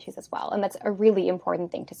both of these issues as well. And that's a really important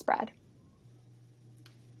thing to spread.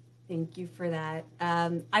 Thank you for that.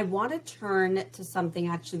 I want to turn to something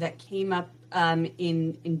actually that came up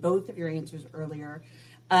in both of your answers earlier.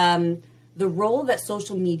 The role that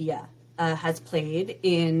social media has played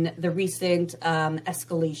in the recent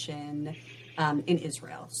escalation in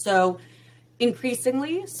Israel. So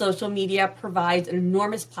increasingly, social media provides an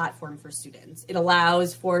enormous platform for students. It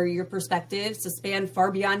allows for your perspectives to span far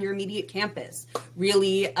beyond your immediate campus,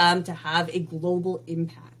 really to have a global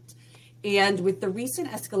impact. And with the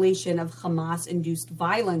recent escalation of Hamas-induced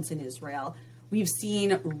violence in Israel, we've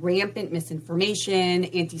seen rampant misinformation,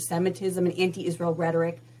 anti-Semitism, and anti-Israel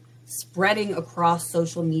rhetoric spreading across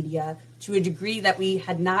social media to a degree that we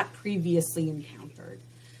had not previously encountered.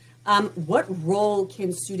 What role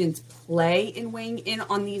can students play in weighing in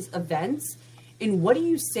on these events? And what do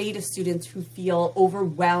you say to students who feel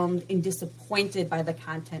overwhelmed and disappointed by the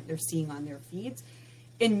content they're seeing on their feeds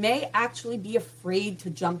and may actually be afraid to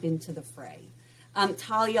jump into the fray?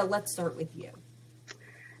 Talia, let's start with you.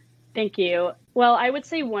 Thank you. Well, I would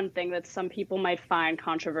say one thing that some people might find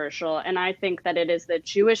controversial, and I think that it is that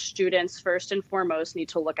Jewish students, first and foremost, need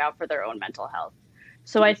to look out for their own mental health.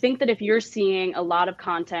 So I think that if you're seeing a lot of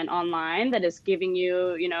content online that is giving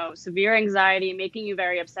you, severe anxiety, making you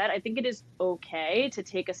very upset, I think it is okay to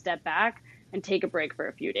take a step back and take a break for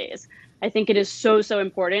a few days. I think it is so, so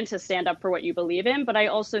important to stand up for what you believe in. But I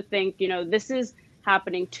also think, this is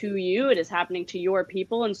happening to you. It is happening to your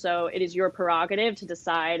people. And so it is your prerogative to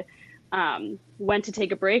decide when to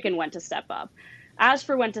take a break and when to step up. As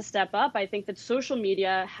for when to step up, I think that social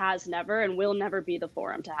media has never and will never be the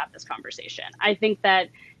forum to have this conversation. I think that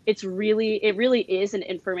it really is an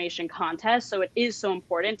information contest. So it is so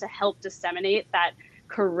important to help disseminate that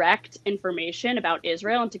correct information about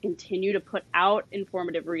Israel and to continue to put out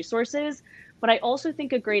informative resources. But I also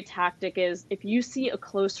think a great tactic is if you see a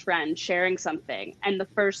close friend sharing something and the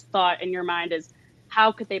first thought in your mind is,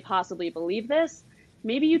 how could they possibly believe this?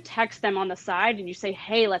 Maybe you text them on the side and you say,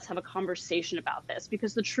 hey, let's have a conversation about this.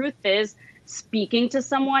 Because the truth is, speaking to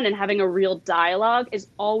someone and having a real dialogue is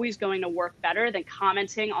always going to work better than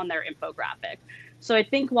commenting on their infographic. So I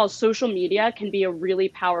think while social media can be a really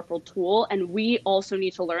powerful tool, and we also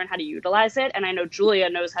need to learn how to utilize it, and I know Julia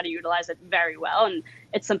knows how to utilize it very well, and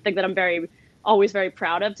it's something that I'm always very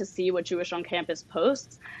proud of to see what Jewish on Campus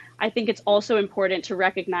posts. I think it's also important to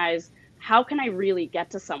recognize, how can I really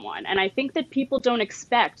get to someone? And I think that people don't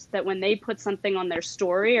expect that when they put something on their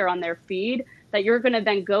story or on their feed, that you're going to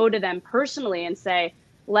then go to them personally and say,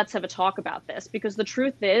 let's have a talk about this. Because the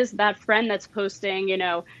truth is, that friend that's posting,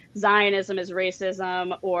 Zionism is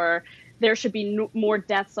racism, or there should be more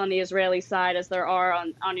deaths on the Israeli side as there are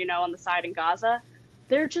on the side in Gaza,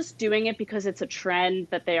 they're just doing it because it's a trend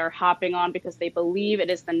that they are hopping on because they believe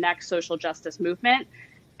it is the next social justice movement.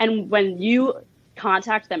 And when you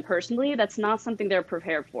contact them personally, that's not something they're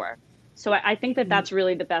prepared for. So I think that that's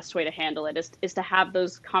really the best way to handle it, is to have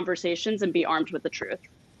those conversations and be armed with the truth.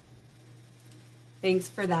 Thanks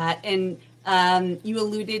for that. And you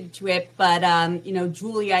alluded to it, but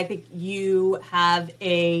Julia, I think you have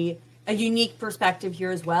a unique perspective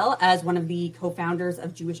here as well as one of the co-founders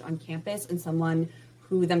of Jewish on Campus and someone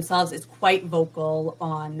who themselves is quite vocal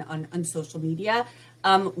on social media.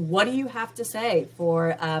 What do you have to say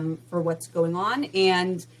for what's going on,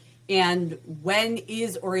 and when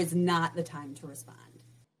is or is not the time to respond?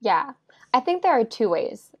 Yeah, I think there are two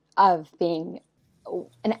ways of being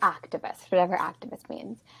an activist, whatever activist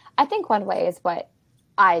means. I think one way is what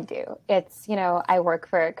I do. It's, I work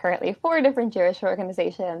for currently 4 different Jewish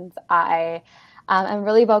organizations. I'm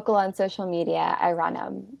really vocal on social media. I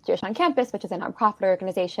run Jewish on Campus, which is a nonprofit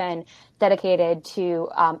organization dedicated to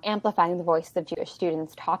amplifying the voices of Jewish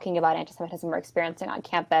students talking about anti-Semitism we're experiencing on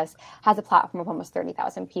campus, has a platform of almost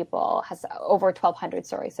 30,000 people, has over 1,200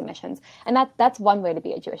 story submissions. And that's one way to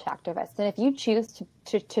be a Jewish activist. And if you choose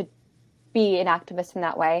to be an activist in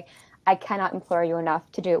that way, I cannot implore you enough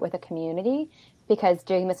to do it with a community, because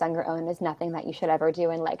doing this on your own is nothing that you should ever do.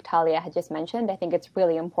 And like Talia had just mentioned, I think it's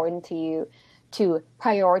really important to you to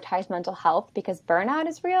prioritize mental health, because burnout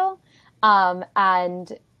is real,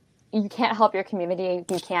 and you can't help your community.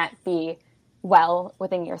 You can't be well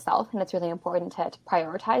within yourself, and it's really important to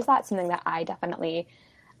prioritize that. Something that I definitely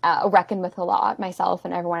reckon with a lot. Myself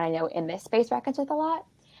and everyone I know in this space reckons with a lot.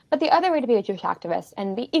 But the other way to be a Jewish activist,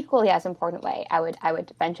 and the equally as important way, I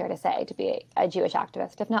would venture to say, to be a Jewish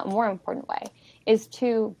activist, if not more important way, is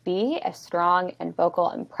to be a strong and vocal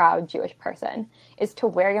and proud Jewish person, is to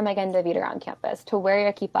wear your Magen David around campus, to wear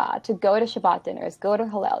your kippah, to go to Shabbat dinners, go to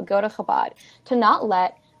Hillel, go to Chabad, to not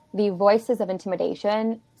let the voices of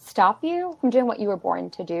intimidation stop you from doing what you were born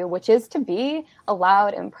to do, which is to be a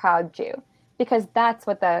loud and proud Jew. Because that's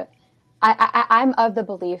what I'm of the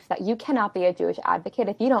belief that you cannot be a Jewish advocate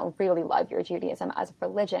if you don't really love your Judaism as a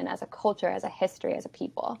religion, as a culture, as a history, as a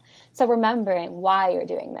people. So remembering why you're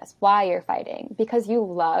doing this, why you're fighting, because you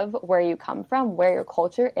love where you come from, where your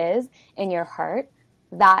culture is in your heart,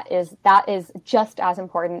 that is just as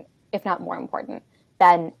important, if not more important,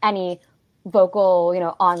 than any vocal,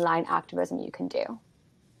 online activism you can do.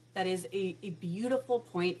 That is a beautiful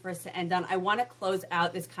point for us to end on. I want to close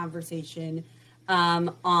out this conversation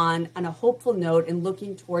on a hopeful note and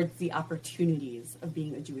looking towards the opportunities of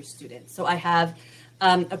being a Jewish student. So I have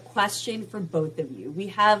a question for both of you. We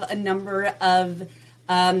have a number of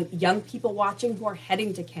young people watching who are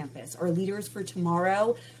heading to campus, or leaders for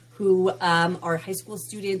tomorrow, who are high school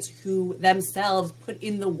students who themselves put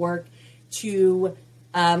in the work to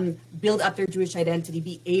build up their Jewish identity,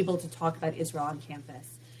 be able to talk about Israel on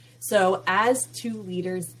campus. So as two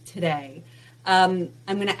leaders today, I'm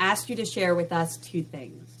going to ask you to share with us two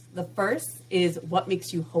things. The first is what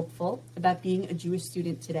makes you hopeful about being a Jewish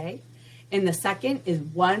student today. And the second is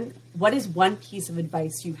what is one piece of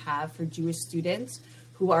advice you have for Jewish students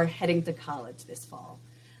who are heading to college this fall?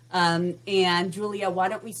 And Julia, why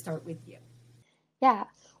don't we start with you? Yeah,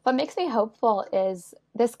 what makes me hopeful is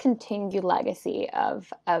this continued legacy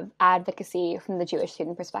of advocacy from the Jewish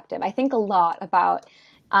student perspective. I think a lot about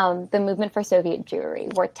the movement for Soviet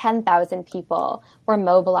Jewry, where 10,000 people were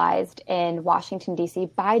mobilized in Washington, D.C.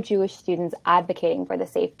 by Jewish students advocating for the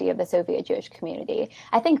safety of the Soviet Jewish community.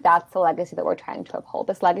 I think that's the legacy that we're trying to uphold,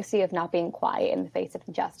 this legacy of not being quiet in the face of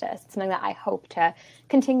injustice. It's something that I hope to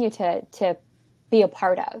continue to be a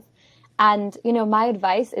part of. And, you know, my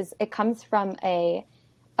advice is it comes from a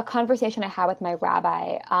conversation I had with my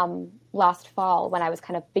rabbi last fall when I was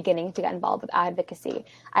kind of beginning to get involved with advocacy.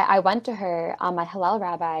 I went to her, my Hillel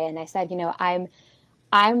rabbi, and I said, you know, I'm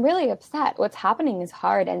really upset. What's happening is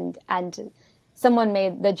hard. And someone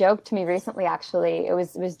made the joke to me recently, actually. It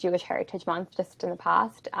was Jewish Heritage Month just in the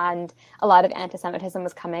past, and a lot of anti-Semitism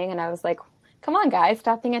was coming, and I was like, come on, guys,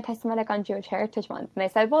 stop being anti-Semitic on Jewish Heritage Month. And they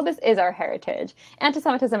said, well, this is our heritage.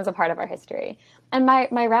 Anti-Semitism is a part of our history. And my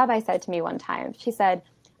rabbi said to me one time, she said,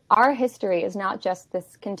 our history is not just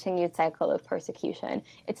this continued cycle of persecution.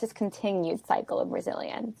 It's this continued cycle of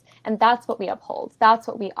resilience. And that's what we uphold. That's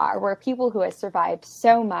what we are. We're people who have survived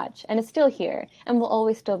so much and is still here and will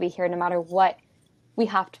always still be here no matter what we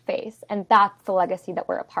have to face. And that's the legacy that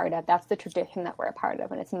we're a part of. That's the tradition that we're a part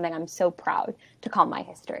of. And it's something I'm so proud to call my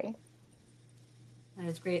history. That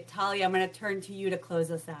is great. Talia, I'm going to turn to you to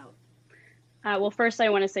close us out. Well, first I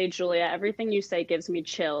want to say, Julia, everything you say gives me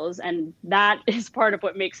chills, and that is part of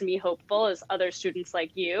what makes me hopeful is other students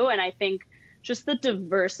like you. And I think just the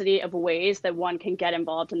diversity of ways that one can get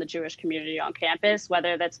involved in the Jewish community on campus,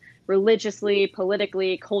 whether that's religiously,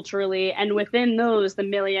 politically, culturally, and within those, the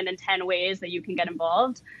 1,010 ways that you can get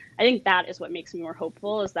involved. I think that is what makes me more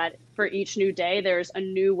hopeful, is that for each new day, there's a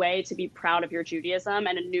new way to be proud of your Judaism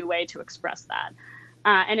and a new way to express that.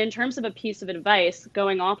 And in terms of a piece of advice,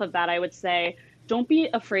 going off of that, I would say, don't be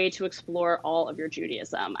afraid to explore all of your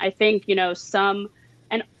Judaism. I think, you know, some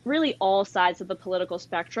and really all sides of the political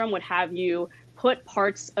spectrum would have you put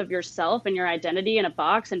parts of yourself and your identity in a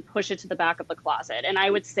box and push it to the back of the closet. And I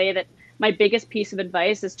would say that my biggest piece of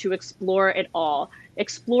advice is to explore it all.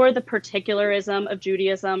 Explore the particularism of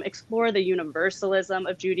Judaism, explore the universalism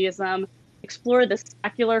of Judaism, explore the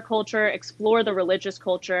secular culture, explore the religious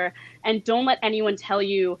culture, and don't let anyone tell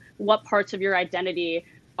you what parts of your identity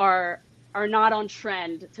are not on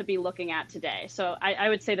trend to be looking at today. So I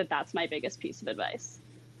would say that that's my biggest piece of advice.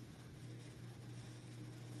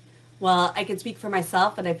 Well, I can speak for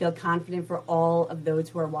myself, and I feel confident for all of those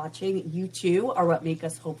who are watching. You too are what make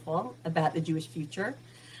us hopeful about the Jewish future.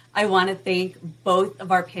 I want to thank both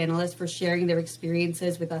of our panelists for sharing their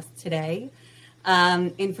experiences with us today.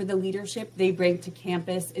 And for the leadership they bring to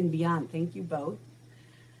campus and beyond. Thank you both.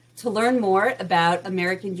 To learn more about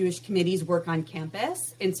American Jewish Committee's work on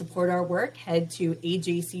campus and support our work, head to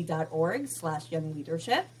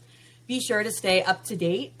ajc.org/youngleadership. Be sure to stay up to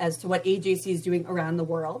date as to what AJC is doing around the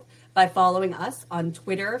world by following us on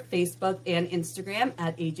Twitter, Facebook, and Instagram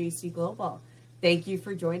at AJC Global. Thank you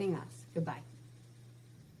for joining us. Goodbye.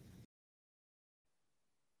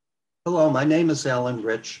 Hello, my name is Allan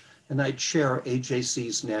Rich, and I chair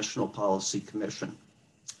AJC's National Policy Commission.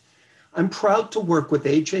 I'm proud to work with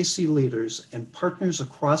AJC leaders and partners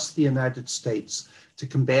across the United States to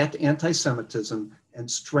combat anti-Semitism and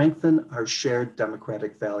strengthen our shared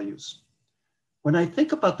democratic values. When I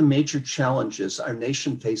think about the major challenges our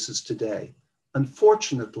nation faces today,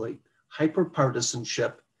 unfortunately,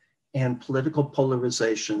 hyperpartisanship and political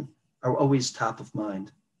polarization are always top of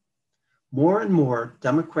mind. More and more,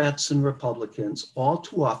 Democrats and Republicans all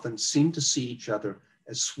too often seem to see each other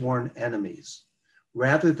as sworn enemies,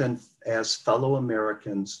 rather than as fellow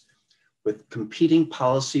Americans with competing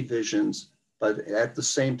policy visions, but at the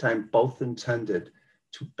same time, both intended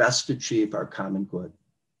to best achieve our common good.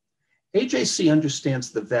 AJC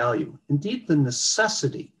understands the value, indeed the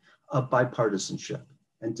necessity of bipartisanship.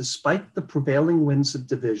 And despite the prevailing winds of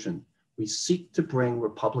division, we seek to bring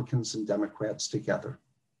Republicans and Democrats together.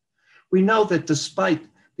 We know that despite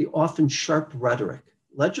the often sharp rhetoric,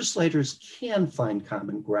 legislators can find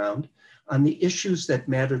common ground on the issues that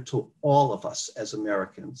matter to all of us as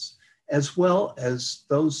Americans, as well as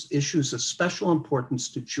those issues of special importance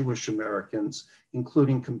to Jewish Americans,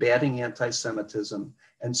 including combating anti-Semitism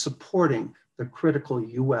and supporting the critical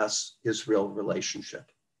US-Israel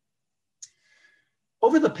relationship.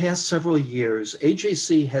 Over the past several years,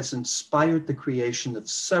 AJC has inspired the creation of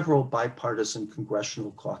several bipartisan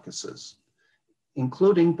congressional caucuses,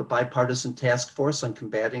 including the Bipartisan Task Force on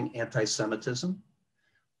Combating Anti-Semitism,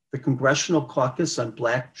 the Congressional Caucus on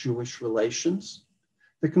Black-Jewish Relations,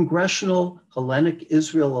 the Congressional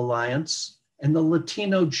Hellenic-Israel Alliance, and the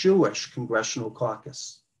Latino-Jewish Congressional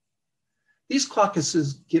Caucus. These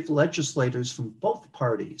caucuses give legislators from both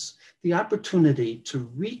parties the opportunity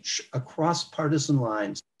to reach across partisan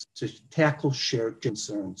lines to tackle shared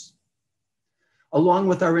concerns. Along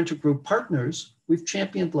with our intergroup partners, we've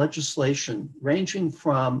championed legislation ranging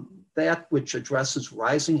from that which addresses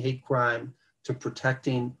rising hate crime to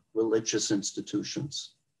protecting religious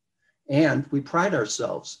institutions. And we pride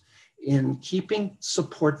ourselves in keeping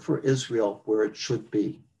support for Israel where it should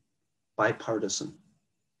be, bipartisan.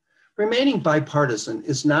 Remaining bipartisan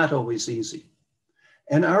is not always easy,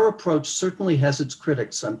 and our approach certainly has its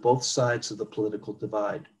critics on both sides of the political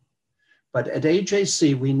divide. But at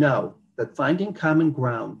AJC, we know that finding common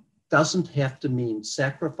ground doesn't have to mean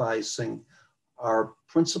sacrificing our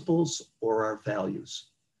principles or our values.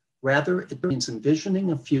 Rather, it means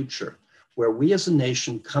envisioning a future where we as a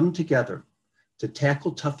nation come together to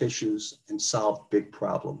tackle tough issues and solve big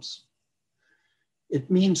problems. It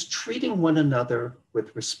means treating one another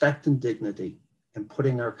with respect and dignity and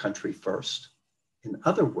putting our country first. In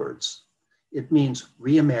other words, it means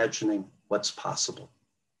reimagining what's possible.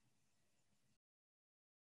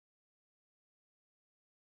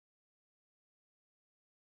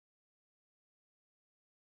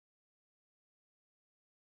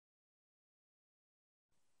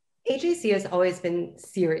 AJC has always been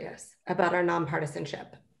serious about our nonpartisanship,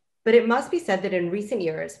 but it must be said that in recent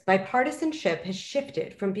years, bipartisanship has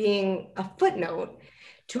shifted from being a footnote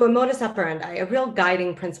to a modus operandi, a real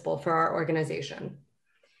guiding principle for our organization.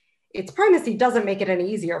 Its primacy doesn't make it any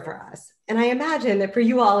easier for us, and I imagine that for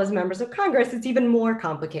you all as members of Congress, it's even more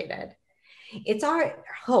complicated. It's our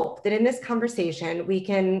hope that in this conversation, we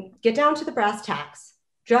can get down to the brass tacks.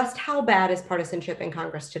 Just how bad is partisanship in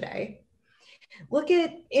Congress today? Look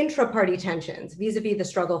at intra-party tensions vis-a-vis the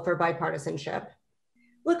struggle for bipartisanship.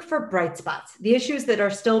 Look for bright spots, the issues that are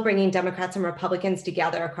still bringing Democrats and Republicans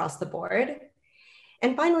together across the board.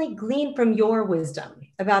 And finally, glean from your wisdom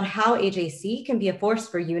about how AJC can be a force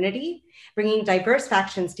for unity, bringing diverse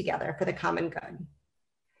factions together for the common good.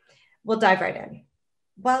 We'll dive right in.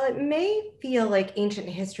 While it may feel like ancient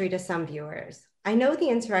history to some viewers, I know the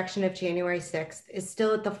insurrection of January 6th is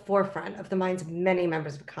still at the forefront of the minds of many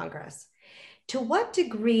members of Congress. To what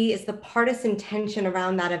degree is the partisan tension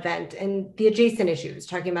around that event and the adjacent issues,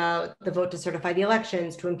 talking about the vote to certify the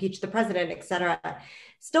elections, to impeach the president, et cetera,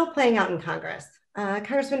 still playing out in Congress?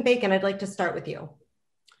 Congressman Bacon, I'd like to start with you.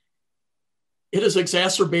 It has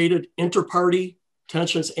exacerbated inter-party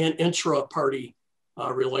tensions and intra-party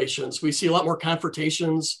relations. We see a lot more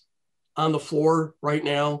confrontations on the floor right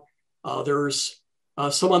now. There's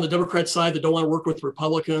some on the Democrat side that don't want to work with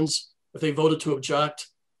Republicans if they voted to object.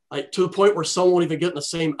 To the point where some won't even get in the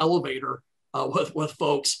same elevator with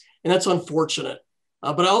folks, and that's unfortunate.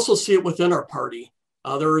 But I also see it within our party.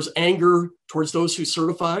 There is anger towards those who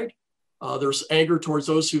certified. There's anger towards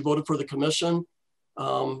those who voted for the commission.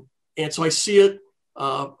 And so I see it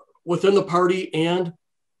within the party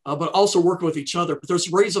but also working with each other. But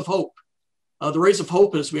there's rays of hope. The rays of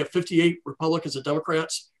hope is we have 58 Republicans and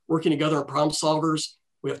Democrats working together on problem solvers.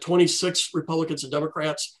 We have 26 Republicans and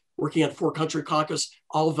Democrats working on 4 country caucus,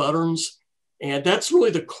 all veterans. And that's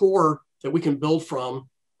really the core that we can build from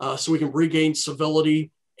so we can regain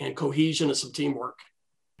civility and cohesion and some teamwork.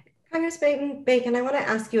 Congressman Bacon, I want to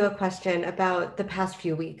ask you a question about the past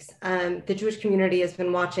few weeks. The Jewish community has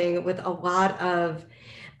been watching with a lot of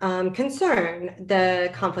concern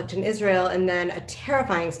the conflict in Israel and then a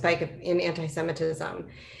terrifying spike in anti-Semitism.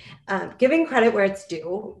 Giving credit where it's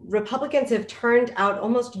due, Republicans have turned out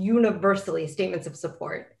almost universally statements of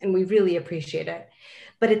support, and we really appreciate it.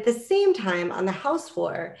 But at the same time, on the House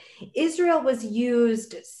floor, Israel was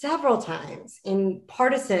used several times in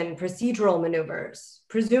partisan procedural maneuvers,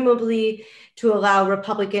 presumably to allow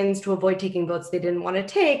Republicans to avoid taking votes they didn't want to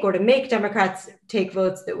take or to make Democrats take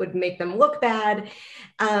votes that would make them look bad.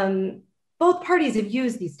 Both parties have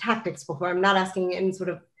used these tactics before. I'm not asking in sort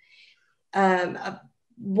of a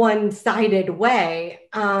one-sided way.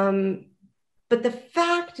 But the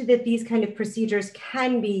fact that these kind of procedures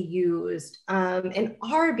can be used and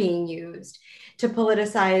are being used to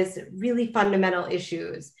politicize really fundamental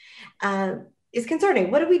issues is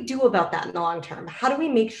concerning. What do we do about that in the long term? How do we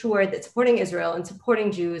make sure that supporting Israel and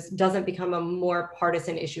supporting Jews doesn't become a more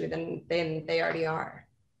partisan issue than they already are?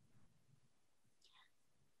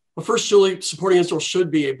 Well, first, Julie, supporting Israel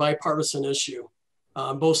should be a bipartisan issue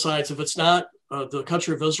on both sides. If it's not, the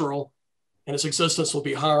country of Israel and its existence will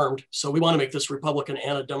be harmed. So we want to make this Republican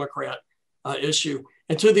and a Democrat issue.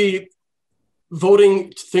 And to the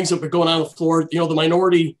voting things that have been going on the floor, the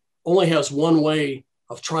minority only has one way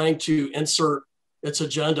of trying to insert its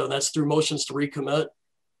agenda, and that's through motions to recommit.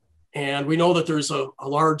 And we know that there's a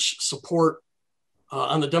large support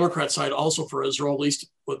on the Democrat side also for Israel, at least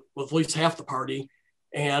with at least half the party.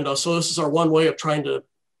 And so this is our one way of trying to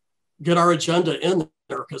get our agenda in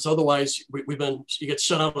there, because otherwise you get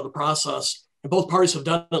shut out of the process. And both parties have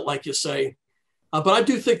done it, like you say. But I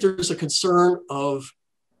do think there's a concern of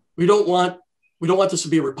we don't want this to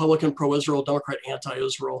be a Republican pro-Israel, Democrat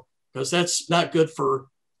anti-Israel, because that's not good for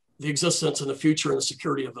the existence and the future and the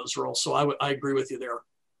security of Israel. So I agree with you there.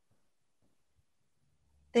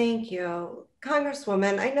 Thank you.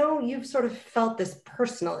 Congresswoman, I know you've sort of felt this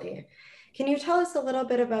personally. Can you tell us a little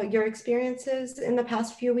bit about your experiences in the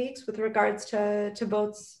past few weeks with regards to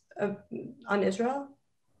votes on Israel?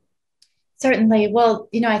 Certainly. Well,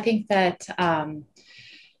 I think that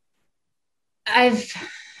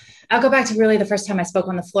I'll go back to really the first time I spoke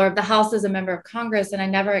on the floor of the House as a member of Congress, and I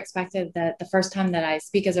never expected that the first time that I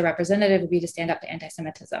speak as a representative would be to stand up to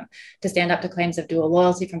anti-Semitism, to stand up to claims of dual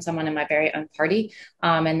loyalty from someone in my very own party.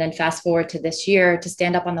 And then fast forward to this year, to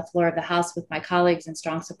stand up on the floor of the House with my colleagues in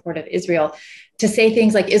strong support of Israel, to say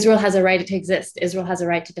things like Israel has a right to exist, Israel has a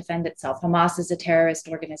right to defend itself, Hamas is a terrorist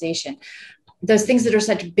organization. Those things that are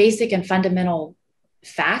such basic and fundamental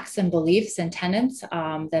facts and beliefs and tenets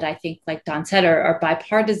that I think, like Don said, are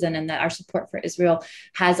bipartisan, and that our support for Israel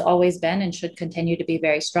has always been and should continue to be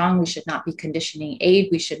very strong. We should not be conditioning aid.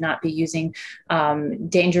 We should not be using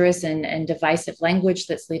dangerous and divisive language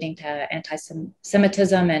that's leading to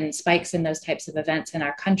anti-Semitism and spikes in those types of events in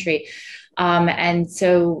our country. And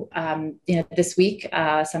so, this week,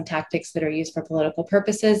 some tactics that are used for political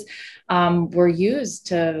purposes were used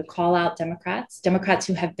to call out Democrats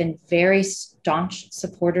who have been very staunch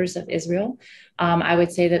supporters of Israel. I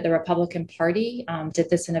would say that the Republican Party did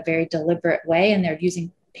this in a very deliberate way, and they're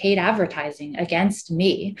using paid advertising against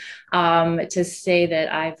me to say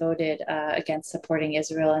that I voted against supporting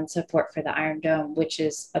Israel and support for the Iron Dome, which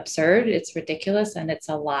is absurd, it's ridiculous, and it's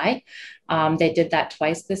a lie. They did that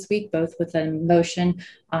twice this week, both with a motion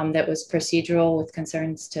that was procedural with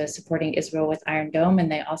concerns to supporting Israel with Iron Dome, and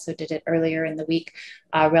they also did it earlier in the week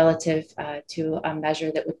relative to a measure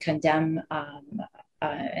that would condemn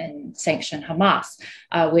and sanction Hamas,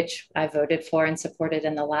 which I voted for and supported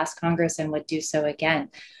in the last Congress and would do so again.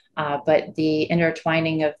 But the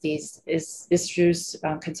intertwining of these issues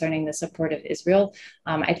concerning the support of Israel,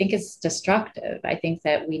 I think is destructive. I think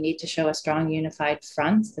that we need to show a strong unified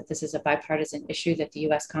front, that this is a bipartisan issue, that the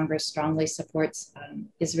US Congress strongly supports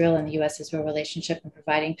Israel and the US-Israel relationship and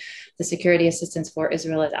providing the security assistance for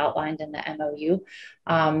Israel as outlined in the MOU.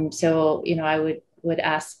 So, I would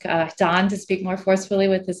ask Don to speak more forcefully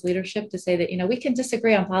with his leadership to say that, we can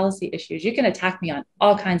disagree on policy issues. You can attack me on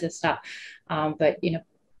all kinds of stuff, but,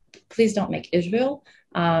 please don't make Israel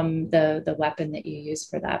the weapon that you use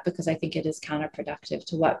for that, because I think it is counterproductive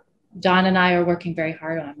to what Don and I are working very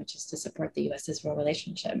hard on, which is to support the US-Israel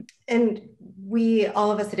relationship. And we,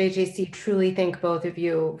 all of us at AJC, truly thank both of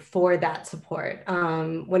you for that support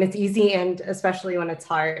when it's easy and especially when it's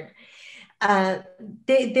hard.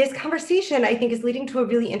 This conversation, I think, is leading to a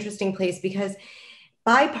really interesting place, because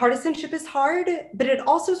bipartisanship is hard, but it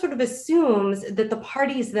also sort of assumes that the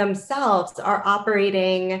parties themselves are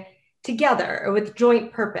operating together or with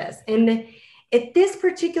joint purpose. And at this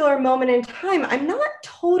particular moment in time, I'm not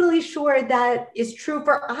totally sure that is true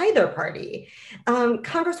for either party.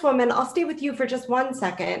 Congresswoman, I'll stay with you for just 1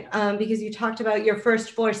 second, because you talked about your first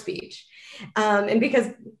floor speech. And because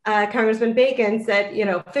Congressman Bacon said,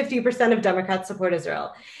 50% of Democrats support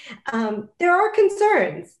Israel. There are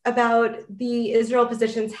concerns about the Israel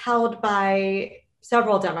positions held by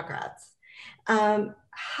several Democrats.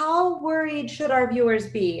 How worried should our viewers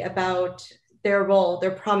be about their role,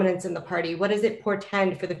 their prominence in the party? What does it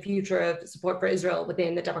portend for the future of support for Israel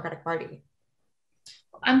within the Democratic Party?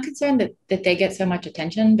 I'm concerned that they get so much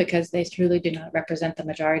attention because they truly do not represent the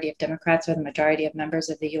majority of Democrats or the majority of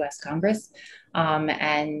members of the U.S. Congress.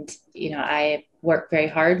 I work very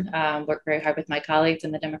hard with my colleagues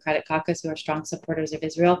in the Democratic caucus who are strong supporters of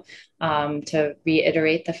Israel to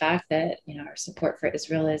reiterate the fact that, our support for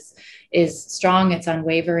Israel is strong, it's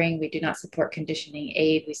unwavering. We do not support conditioning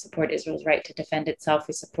aid. We support Israel's right to defend itself.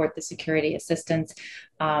 We support the security assistance,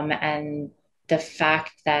 and the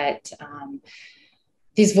fact that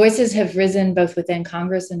these voices have risen both within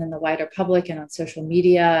Congress and in the wider public and on social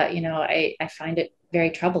media. I find it very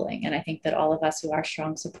troubling. And I think that all of us who are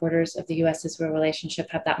strong supporters of the U.S.-Israel relationship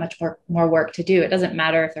have that much more work to do. It doesn't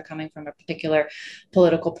matter if they're coming from a particular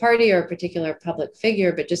political party or a particular public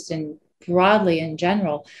figure, but just broadly in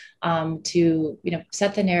general, to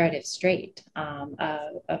set the narrative straight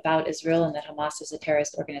about Israel, and that Hamas is a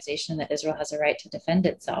terrorist organization, that Israel has a right to defend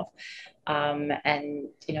itself.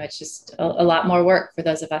 It's just a lot more work for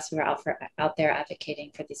those of us who are out there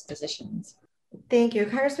advocating for these positions. Thank you.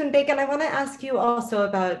 Congressman Bacon, I want to ask you also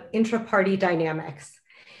about intra-party dynamics.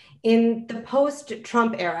 In the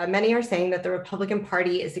post-Trump era, many are saying that the Republican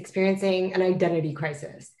Party is experiencing an identity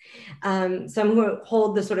crisis. Some who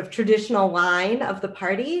hold the sort of traditional line of the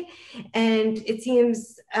party, and it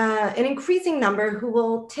seems an increasing number who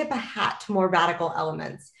will tip a hat to more radical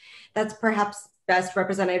elements. That's perhaps best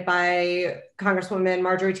represented by Congresswoman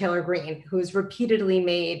Marjorie Taylor Greene, who has repeatedly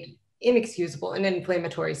made inexcusable and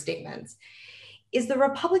inflammatory statements. Is the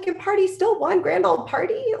Republican Party still one grand old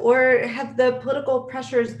party, or have the political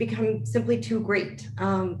pressures become simply too great?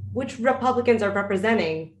 Which Republicans are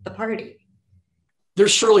representing the party? There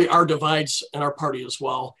surely are divides in our party as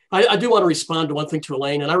well. I do want to respond to one thing to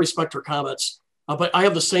Elaine, and I respect her comments, but I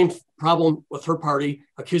have the same problem with her party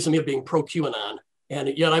accusing me of being pro-QAnon.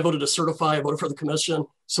 And yet I voted to certify, I voted for the commission.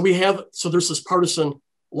 So there's this partisan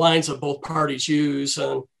lines that both parties use,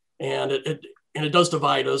 and it does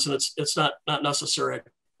divide us, and it's not necessary.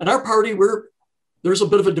 In our party, there's a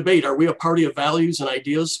bit of a debate. Are we a party of values and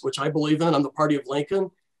ideas, which I believe in? I'm the party of Lincoln.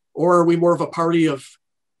 Or are we more of a party of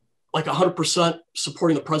like 100%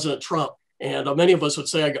 supporting the President Trump? And many of us would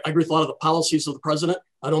say, I agree with a lot of the policies of the president.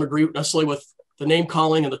 I don't agree necessarily with the name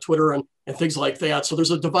calling and the Twitter and things like that. So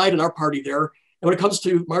there's a divide in our party there. And when it comes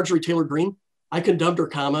to Marjorie Taylor Greene, I condemned her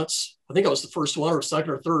comments. I think I was the first one or second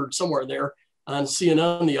or third, somewhere in there, on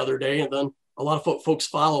CNN the other day. And then a lot of folks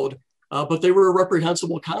followed, but they were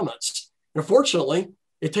reprehensible comments. And unfortunately,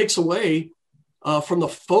 it takes away from the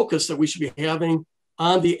focus that we should be having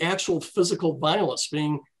on the actual physical violence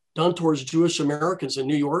being done towards Jewish Americans in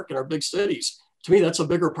New York and our big cities. To me, that's a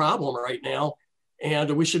bigger problem right now. And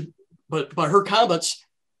we should, but by her comments,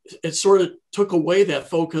 it sort of took away that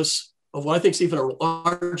focus of what I think is even a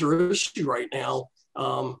larger issue right now.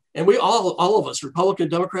 And we all of us, Republican,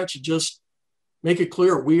 Democrats, should just make it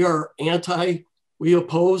clear we are we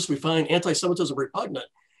oppose, we find anti-Semitism repugnant.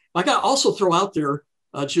 I got to also throw out there,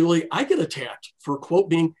 Julie, I get attacked for, quote,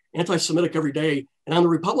 being anti-Semitic every day. And on the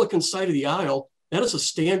Republican side of the aisle, that is a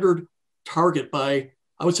standard target by,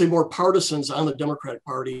 I would say, more partisans on the Democratic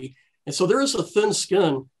Party. And so there is a thin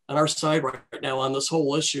skin on our side right now on this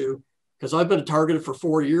whole issue, because I've been targeted for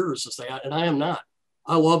 4 years as that, and I am not.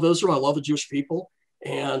 I love Israel. I love the Jewish people.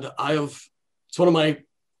 And it's one of my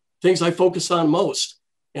things I focus on most.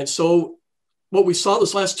 And so what we saw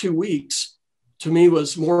this last 2 weeks, to me,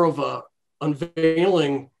 was more of a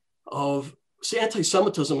unveiling of,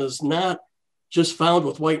 anti-Semitism is not just found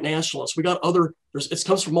with white nationalists. We got it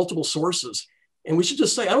comes from multiple sources. And we should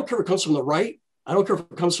just say, I don't care if it comes from the right. I don't care if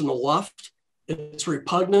it comes from the left. It's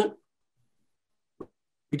repugnant.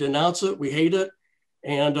 We denounce it. We hate it.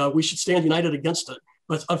 And we should stand united against it.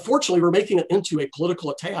 But unfortunately, we're making it into a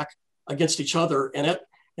political attack against each other. And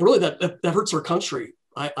really, that hurts our country,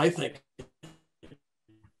 I think.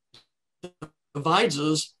 It divides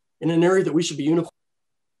us in an area that we should be unified.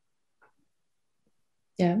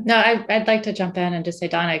 Yeah, no, I'd like to jump in and just say,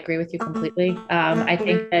 Don, I agree with you completely. I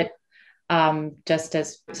think that just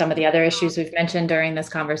as some of the other issues we've mentioned during this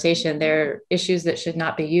conversation, they're issues that should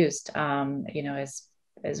not be used,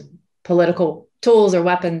 as political tools or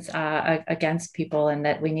weapons against people, and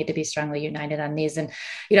that we need to be strongly united on these. And,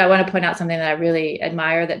 I want to point out something that I really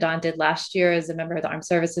admire that Don did last year as a member of the Armed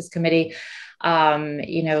Services Committee.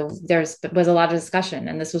 There was a lot of discussion,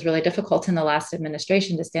 and this was really difficult in the last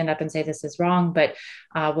administration to stand up and say this is wrong. But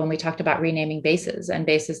when we talked about renaming bases and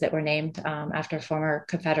bases that were named after former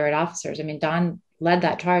Confederate officers, Don led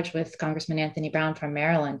that charge with Congressman Anthony Brown from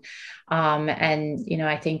Maryland.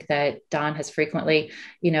 I think that Don has frequently,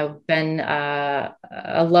 been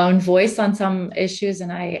a lone voice on some issues,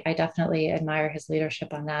 and I definitely admire his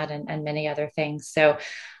leadership on that and many other things. So,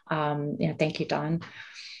 thank you, Don.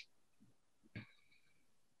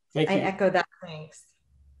 I echo that. Thanks.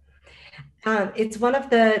 It's one of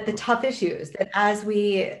the tough issues that, as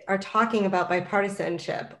we are talking about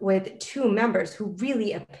bipartisanship with two members who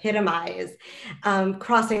really epitomize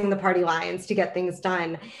crossing the party lines to get things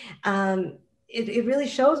done, it really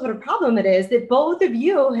shows what a problem it is that both of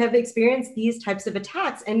you have experienced these types of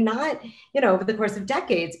attacks, and not, over the course of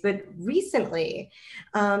decades, but recently,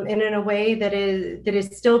 and in a way that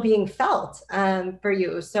is still being felt for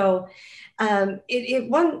you. So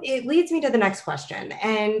it leads me to the next question,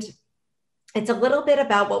 and it's a little bit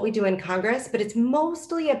about what we do in Congress, but it's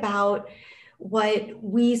mostly about what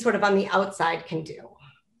we sort of on the outside can do.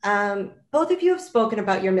 Both of you have spoken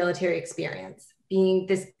about your military experience being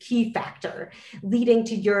this key factor leading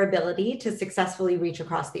to your ability to successfully reach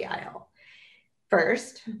across the aisle.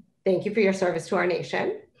 First, thank you for your service to our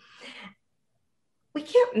nation. We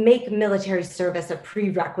can't make military service a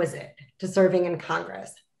prerequisite to serving in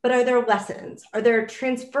Congress, but are there lessons? Are there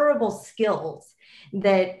transferable skills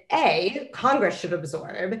that A, Congress should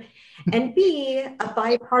absorb, and B, a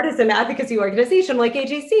bipartisan advocacy organization like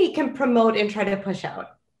AJC can promote and try to push out?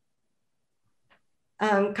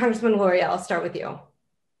 Congressman Luria, I'll start with you.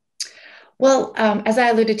 Well, as I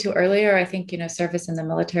alluded to earlier, I think, service in the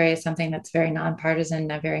military is something that's very nonpartisan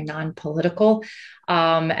and very non-political.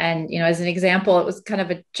 And, as an example, it was kind of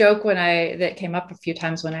a joke that came up a few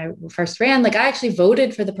times when I first ran. Like, I actually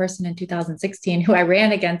voted for the person in 2016 who I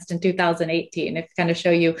ran against in 2018. It kind of show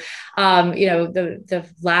you, the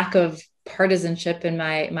lack of partisanship in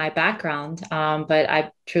my background, but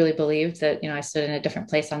I truly believed that I stood in a different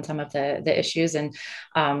place on some of the issues and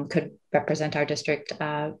could represent our district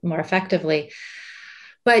more effectively.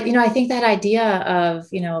 But, I think that idea of,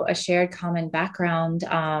 a shared common background,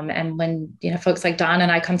 and when, folks like Don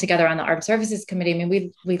and I come together on the Armed Services Committee, I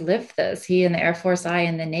mean, we live this, he in the Air Force, I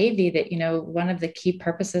in the Navy, that, one of the key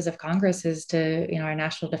purposes of Congress is to, our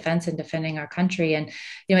national defense and defending our country. And,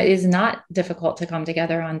 it is not difficult to come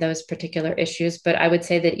together on those particular issues. But I would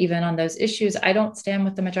say that even on those issues, I don't stand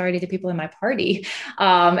with the majority of the people in my party.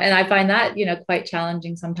 And I find that, quite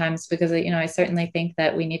challenging sometimes, because, I certainly think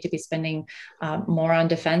that we need to be spending more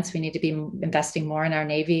on defense. We need to be investing more in our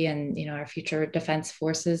Navy and, our future defense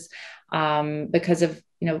forces, because of,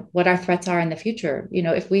 what our threats are in the future.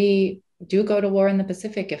 If we do go to war in the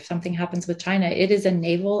Pacific, if something happens with China, it is a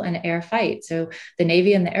naval and air fight. So the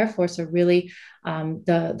Navy and the Air Force are really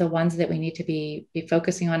the ones that we need to be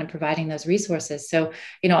focusing on and providing those resources. So,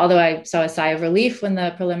 although I saw a sigh of relief when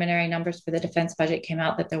the preliminary numbers for the defense budget came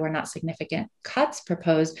out that there were not significant cuts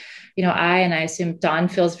proposed, I assume Don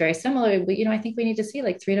feels very similar. I think we need to see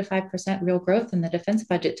like 3 to 5% real growth in the defense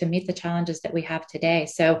budget to meet the challenges that we have today.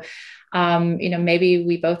 So, maybe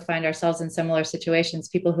we both find ourselves in similar situations,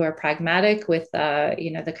 people who are pragmatic with,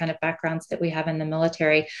 the kind of backgrounds that we have in the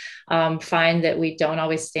military, find that we don't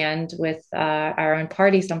always stand with our own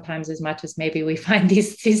party sometimes as much as maybe we find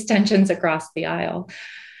these tensions across the aisle.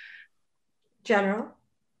 General?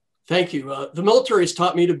 Thank you. The military has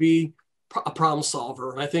taught me to be a problem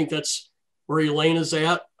solver. And I think that's where Elaine is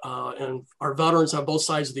at, and our veterans on both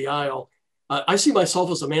sides of the aisle. I see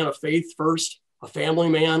myself as a man of faith first, a family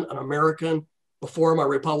man, an American, before I'm a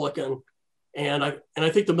Republican. And I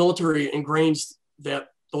think the military ingrains that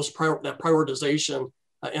prioritization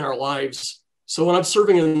in our lives. So when I'm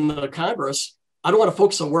serving in the Congress, I don't want to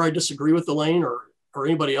focus on where I disagree with Elaine or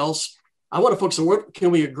anybody else. I want to focus on what can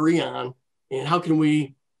we agree on and how can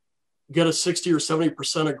we get a 60 or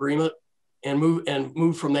 70% agreement and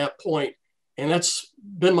move from that point. And that's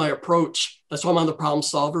been my approach. That's why I'm on the problem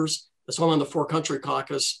solvers. That's why I'm on the Four Country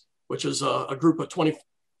Caucus, which is a group of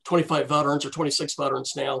 25 veterans or 26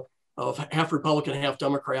 veterans now, of half Republican, half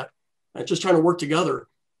Democrat, and just trying to work together.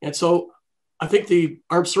 And so I think the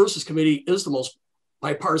Armed Services Committee is the most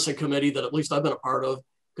bipartisan committee that at least I've been a part of,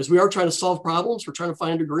 because we are trying to solve problems. We're trying to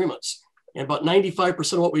find agreements. And about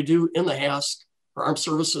 95% of what we do in the HASC for armed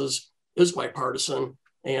services is bipartisan.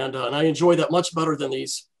 And I enjoy that much better than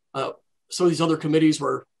some of these other committees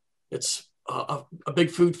where it's a big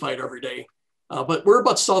food fight every day. But we're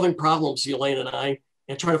about solving problems, Elaine and I,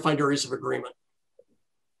 and trying to find areas of agreement.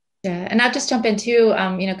 Yeah, and I'll just jump in too,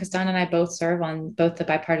 because Don and I both serve on both the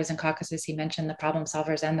bipartisan caucuses. He mentioned the problem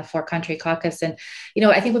solvers and the Four Country Caucus. And,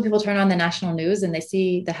 I think when people turn on the national news and they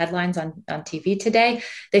see the headlines on TV today,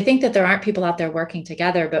 they think that there aren't people out there working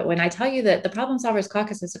together. But when I tell you that the problem solvers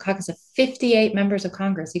caucus is a caucus of 58 members of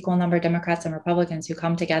Congress, equal number of Democrats and Republicans who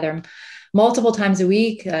come together multiple times a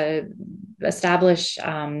week, establish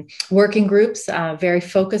working groups, very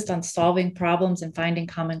focused on solving problems and finding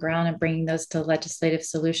common ground and bringing those to legislative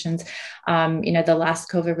solutions. The last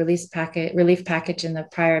COVID relief package in the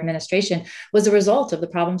prior administration was a result of the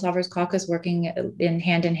Problem Solvers Caucus working in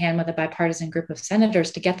hand with a bipartisan group of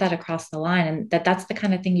senators to get that across the line. And that's the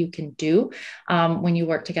kind of thing you can do when you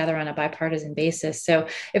work together on a bipartisan basis. So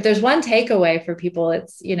if there's one takeaway for people,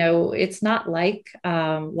 it's not like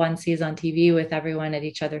one sees on TV with everyone at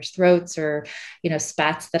each other's throats, or,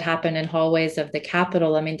 spats that happen in hallways of the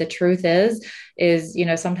Capitol. I mean, the truth is,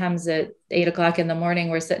 sometimes at 8 o'clock in the morning,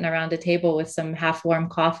 we're sitting around a table with some half-warm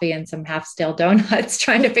coffee and some half-stale donuts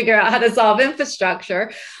trying to figure out how to solve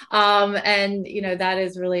infrastructure. And that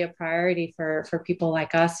is really a priority for people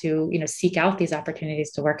like us who, seek out these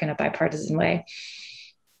opportunities to work in a bipartisan way.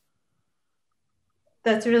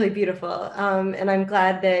 That's really beautiful. And I'm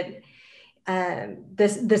glad that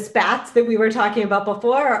the spats that we were talking about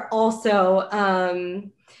before are also,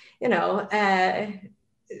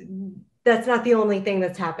 that's not the only thing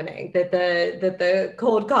that's happening, that the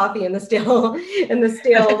cold coffee and the stale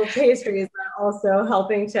pastries are also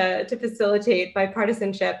helping to facilitate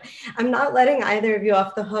bipartisanship. I'm not letting either of you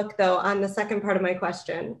off the hook, though, on the second part of my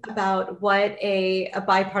question about what a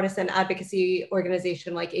bipartisan advocacy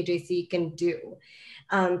organization like AJC can do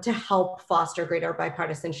to help foster greater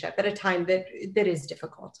bipartisanship at a time that is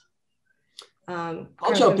difficult. I'll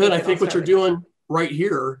jump in. I think what you're doing right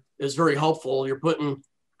here is very helpful. You're putting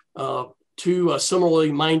two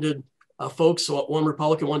similarly minded folks, one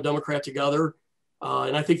Republican, one Democrat together.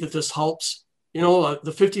 And I think that this helps.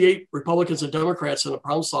 The 58 Republicans and Democrats and the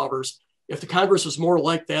problem solvers, if the Congress was more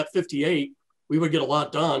like that 58, we would get a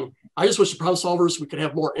lot done. I just wish the problem solvers, we could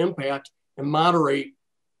have more impact and moderate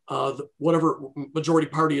whatever majority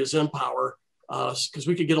party is in power, because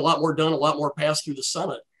we could get a lot more done, a lot more passed through the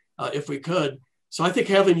Senate if we could. So I think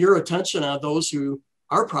having your attention on those who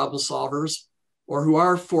are problem solvers or who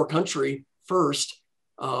are for country first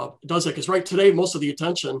does it. Because right today, most of the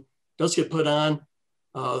attention does get put on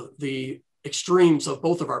the extremes of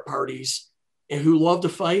both of our parties, and who love to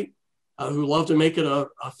fight, who love to make it a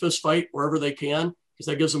fist fight wherever they can, because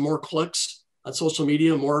that gives them more clicks on social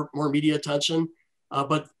media, more media attention.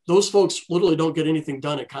 But those folks literally don't get anything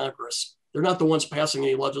done in Congress. They're not the ones passing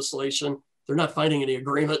any legislation. They're not finding any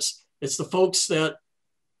agreements. It's the folks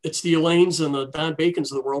it's the Elaines and the Don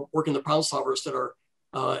Bacons of the world working the problem solvers that are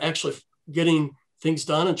actually getting things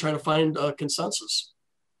done and trying to find consensus.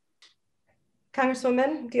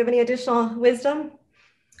 Congresswoman, do you have any additional wisdom?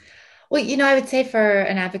 Well, I would say for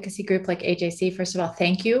an advocacy group like AJC, first of all,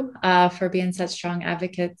 thank you for being such strong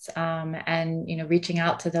advocates and, reaching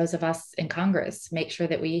out to those of us in Congress, make sure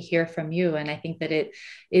that we hear from you. And I think that it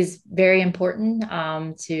is very important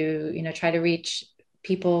to, try to reach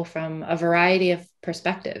people from a variety of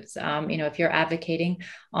perspectives. If you're advocating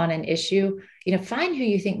on an issue, find who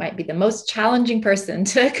you think might be the most challenging person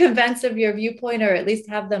to convince of your viewpoint, or at least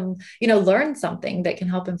have them, learn something that can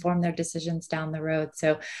help inform their decisions down the road.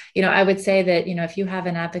 So, I would say that, if you have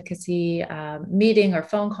an advocacy meeting or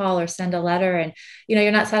phone call or send a letter and,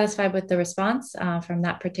 you're not satisfied with the response from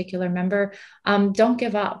that particular member, don't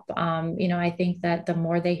give up. I think that the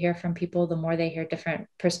more they hear from people, the more they hear different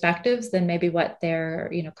perspectives than maybe what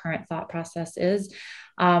their, current thought process is,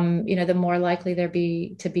 the more likely they'll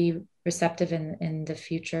be to be receptive in the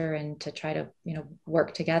future, and to try to,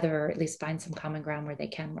 work together, or at least find some common ground where they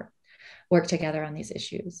can work together on these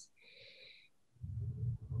issues.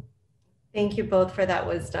 Thank you both for that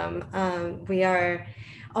wisdom. We are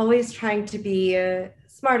always trying to be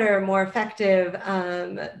smarter, more effective,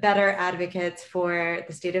 better advocates for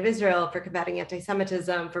the state of Israel, for combating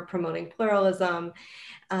anti-Semitism, for promoting pluralism,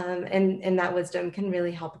 and that wisdom can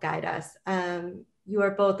really help guide us. You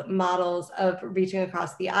are both models of reaching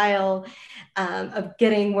across the aisle, of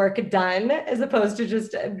getting work done, as opposed to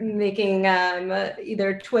just making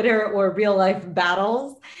either Twitter or real life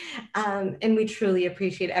battles. And we truly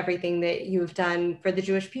appreciate everything that you've done for the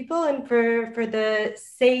Jewish people and for the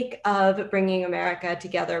sake of bringing America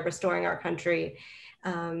together, restoring our country,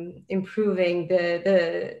 improving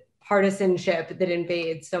the partisanship that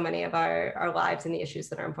invades so many of our lives and the issues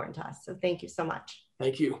that are important to us. So thank you so much.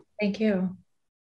 Thank you. Thank you.